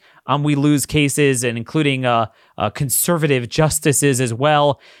ways. We lose cases, and including conservative justices as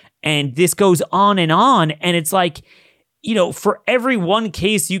well. And this goes on, and it's like, for every one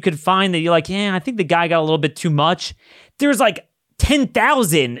case you could find that you're like, I think the guy got a little bit too much, there's like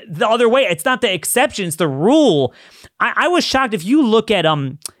 10,000 the other way. It's not the exception, it's the rule. I was shocked. If you look at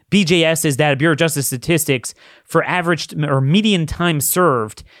BJS's data, Bureau of Justice Statistics, for average or median time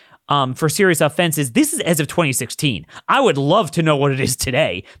served for serious offenses, this is as of 2016. I would love to know what it is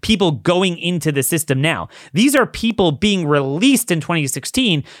today. People going into the system now. These are people being released in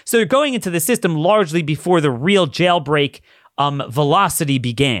 2016, so they're going into the system largely before the real jailbreak velocity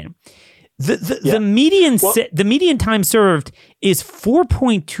began. The median time served is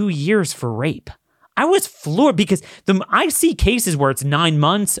 4.2 years for rape. I was floored, because I see cases where it's 9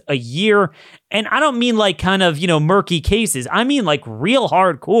 months, a year, and I don't mean like kind of, murky cases. I mean like real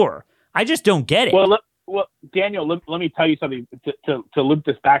hardcore. I just don't get it. Well, Daniel, let me tell you something to loop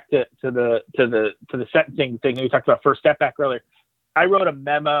this back to the sentencing thing that we talked about First Step Back earlier. I wrote a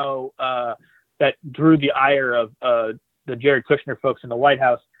memo that drew the ire of the Jared Kushner folks in the White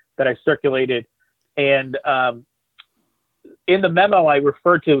House that I circulated, and in the memo, I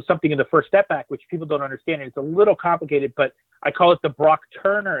referred to something in the First Step Back, which people don't understand. And it's a little complicated, but I call it the Brock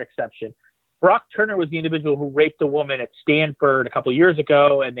Turner exception. Brock Turner was the individual who raped a woman at Stanford a couple of years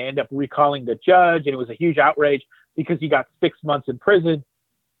ago, and they ended up recalling the judge, and it was a huge outrage because he got 6 months in prison.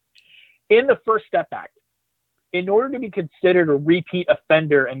 In the First Step Act, in order to be considered a repeat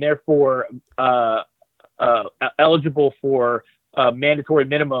offender and therefore eligible for mandatory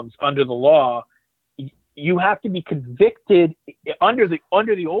minimums under the law, you have to be convicted under the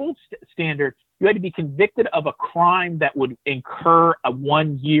old standard. You had to be convicted of a crime that would incur a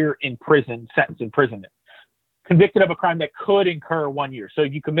 1 year sentence imprisonment. Convicted of a crime that could incur 1 year. So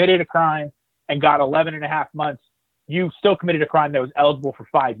if you committed a crime and got 11 and a half months, you still committed a crime that was eligible for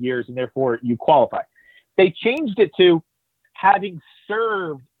 5 years, and therefore you qualify. They changed it to having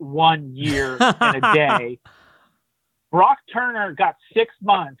served 1 year and a day. Brock Turner got 6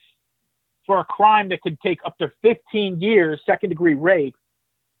 months for a crime that could take up to 15 years, second-degree rape,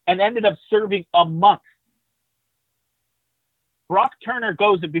 and ended up serving a month. Brock Turner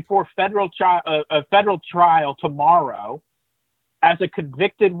goes before a federal trial tomorrow as a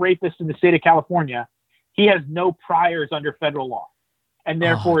convicted rapist in the state of California. He has no priors under federal law, and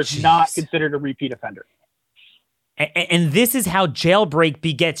therefore is not considered a repeat offender. And this is how jailbreak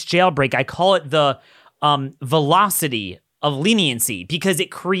begets jailbreak. I call it the velocity of leniency, because it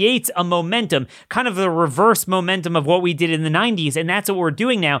creates a momentum, kind of the reverse momentum of what we did in the 90s. And that's what we're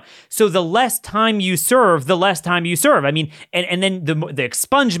doing now. So the less time you serve, the less time you serve. I mean, and then the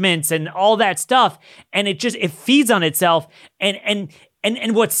expungements and all that stuff. And it feeds on itself. And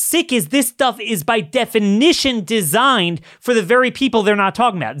what's sick is this stuff is by definition designed for the very people they're not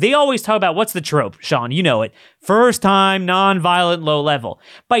talking about. They always talk about, what's the trope, Sean? You know it. First time, non-violent, low level.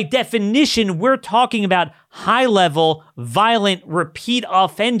 By definition, we're talking about high level, violent, repeat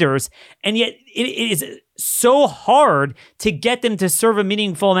offenders. And yet it is so hard to get them to serve a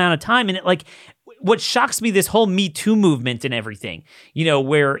meaningful amount of time. And what shocks me, this whole Me Too movement and everything,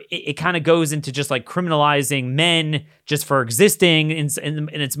 where it kind of goes into just like criminalizing men just for existing in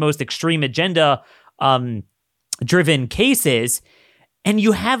its most extreme agenda driven cases. And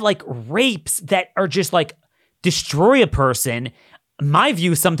you have like rapes that are just like destroy a person. My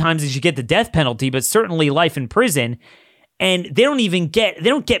view sometimes is you get the death penalty, but certainly life in prison. And they don't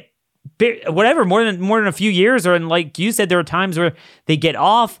get whatever, more than a few years. Or, and like you said, there are times where they get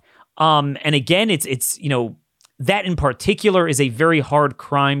off. And again, it's that in particular is a very hard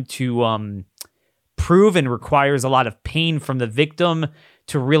crime to prove and requires a lot of pain from the victim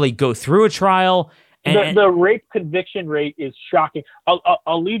to really go through a trial. And the rape conviction rate is shocking.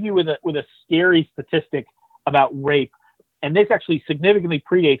 I'll leave you with a scary statistic about rape, and this actually significantly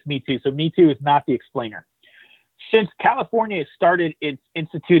predates Me Too. So Me Too is not the explainer. Since California started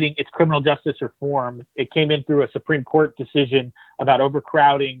instituting its criminal justice reform, it came in through a Supreme Court decision about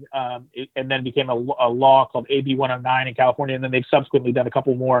overcrowding, and then became a law called AB 109 in California. And then they've subsequently done a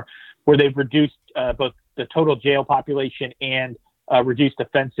couple more where they've reduced both the total jail population and reduced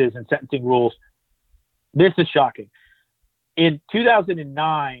offenses and sentencing rules. This is shocking. In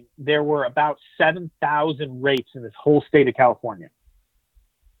 2009, there were about 7,000 rapes in this whole state of California.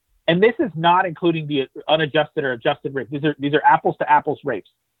 And this is not including the unadjusted or adjusted rapes. These are apples to apples rapes.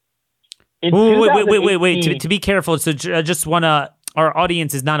 Wait. To be careful. So I just want to, our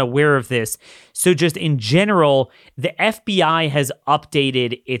audience is not aware of this. So just in general, the FBI has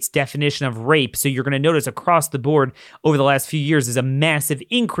updated its definition of rape. So you're going to notice across the board over the last few years is a massive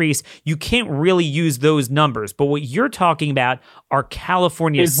increase. You can't really use those numbers. But what you're talking about are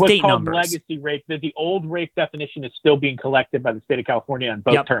California state numbers. Legacy rape. The old rape definition is still being collected by the state of California on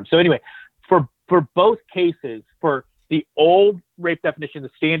both terms. So anyway, for both cases, for the old rape definition, the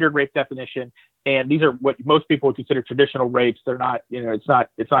standard rape definition, and these are what most people would consider traditional rapes. They're not, it's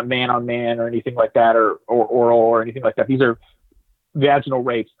not man on man or anything like that, or oral or anything like that. These are vaginal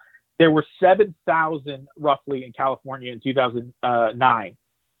rapes. There were 7,000 roughly in California in 2009.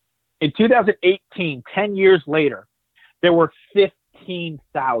 In 2018, 10 years later, there were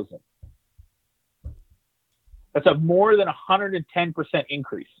 15,000. That's a more than 110%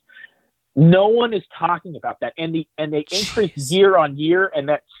 increase. No one is talking about that, and they increased year on year, and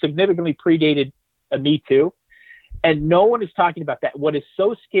that significantly predated Me Too. And no one is talking about that. What is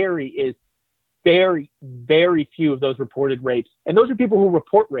so scary is very, very few of those reported rapes, and those are people who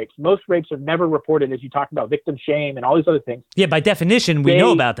report rapes. Most rapes are never reported, as you talked about, victim shame and all these other things. Yeah, by definition, we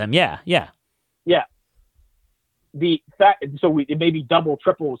know about them. Yeah. The fact, it may be double,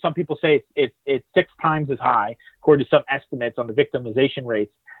 triple. Some people say it's 6 times as high, according to some estimates on the victimization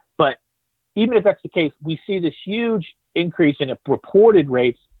rates, but even if that's the case, we see this huge increase in reported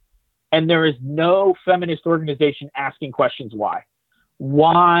rapes, and there is no feminist organization asking questions why.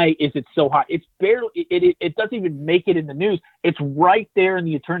 Why is it so high? It's barely. It doesn't even make it in the news. It's right there in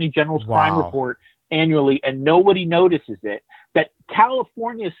the Attorney General's crime report annually, and nobody notices it. That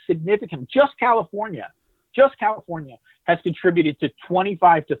California is significant. Just California just California has contributed to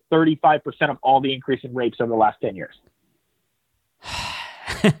 25 to 35% of all the increase in rapes over the last 10 years.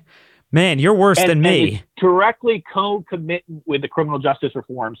 Man, you're worse than me. And it's directly concomitant with the criminal justice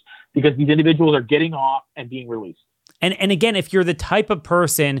reforms because these individuals are getting off and being released. And again, if you're the type of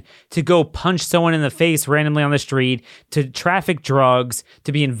person to go punch someone in the face randomly on the street, to traffic drugs,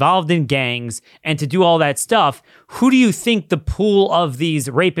 to be involved in gangs, and to do all that stuff, who do you think the pool of these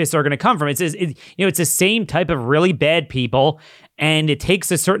rapists are going to come from? It's the same type of really bad people, and it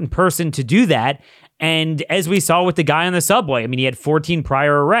takes a certain person to do that. And as we saw with the guy on the subway, I mean, he had 14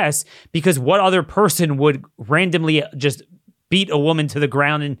 prior arrests because what other person would randomly just beat a woman to the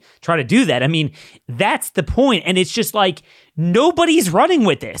ground and try to do that? I mean, that's the point. And it's just like, nobody's running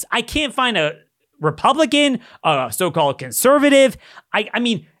with this. I can't find a Republican, a so-called conservative. I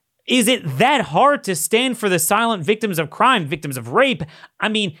mean, is it that hard to stand for the silent victims of crime, victims of rape? I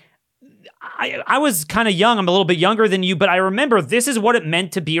mean, I was kind of young. I'm a little bit younger than you, but I remember this is what it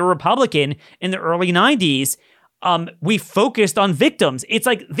meant to be a Republican in the early 90s. We focused on victims. It's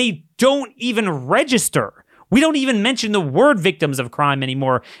like they don't even register. We don't even mention the word victims of crime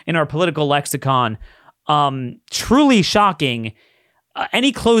anymore in our political lexicon. Truly shocking.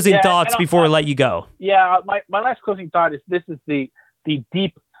 Any closing thoughts before I let you go? Yeah, my last closing thought is this is the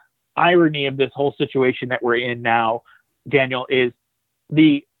deep irony of this whole situation that we're in now, Daniel, is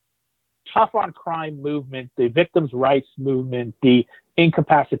the tough on crime movement, the victims' rights movement, the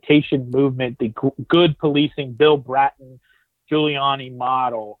incapacitation movement, the good policing, Bill Bratton, Giuliani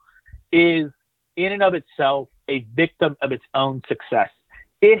model is in and of itself a victim of its own success.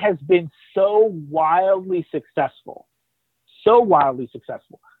 It has been so wildly successful.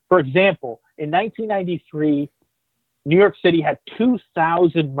 For example, in 1993, New York City had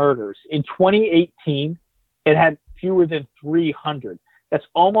 2,000 murders. In 2018, it had fewer than 300. That's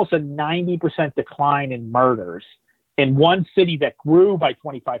almost a 90% decline in murders in one city that grew by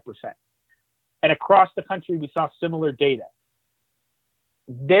 25%. And across the country, we saw similar data.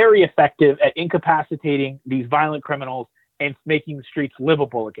 Very effective at incapacitating these violent criminals and making the streets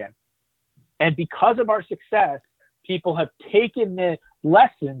livable again. And because of our success, people have taken the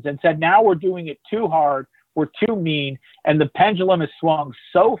lessons and said, now we're doing it too hard, we're too mean, and the pendulum has swung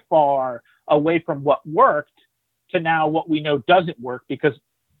so far away from what worked to now what we know doesn't work because,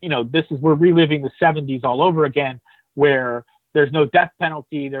 we're reliving the 70s all over again, where there's no death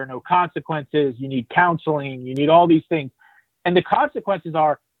penalty, there are no consequences, you need counseling, you need all these things. And the consequences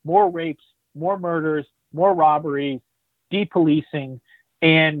are more rapes, more murders, more robberies, depolicing.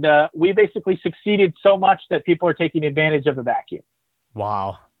 And we basically succeeded so much that people are taking advantage of the vacuum.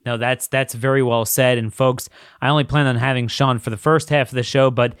 Wow. No, that's very well said. And folks, I only planned on having Sean for the first half of the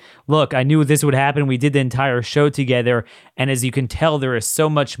show, but look, I knew this would happen. We did the entire show together. And as you can tell, there is so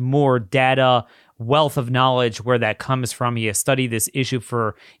much more data, wealth of knowledge where that comes from. He has studied this issue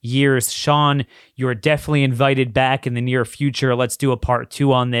for years. Sean, you're definitely invited back in the near future. Let's do a part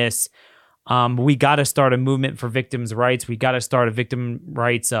 2 on this. We got to start a movement for victims' rights. We got to start a victim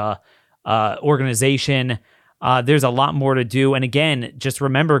rights organization. There's a lot more to do. And again, just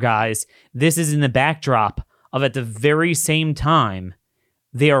remember, guys, this is in the backdrop of at the very same time,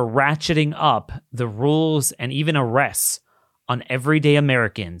 they are ratcheting up the rules and even arrests on everyday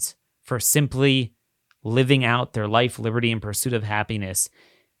Americans for simply living out their life, liberty, and pursuit of happiness.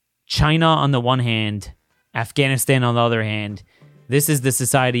 China on the one hand, Afghanistan on the other hand, this is the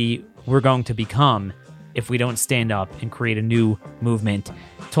society we're going to become if we don't stand up and create a new movement.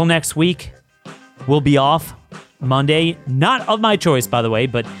 Till next week, we'll be off Monday. Not of my choice, by the way,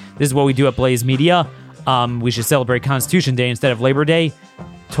 but this is what we do at Blaze Media. We should celebrate Constitution Day instead of Labor Day.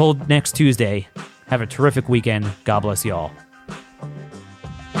 Till next Tuesday, have a terrific weekend. God bless you all.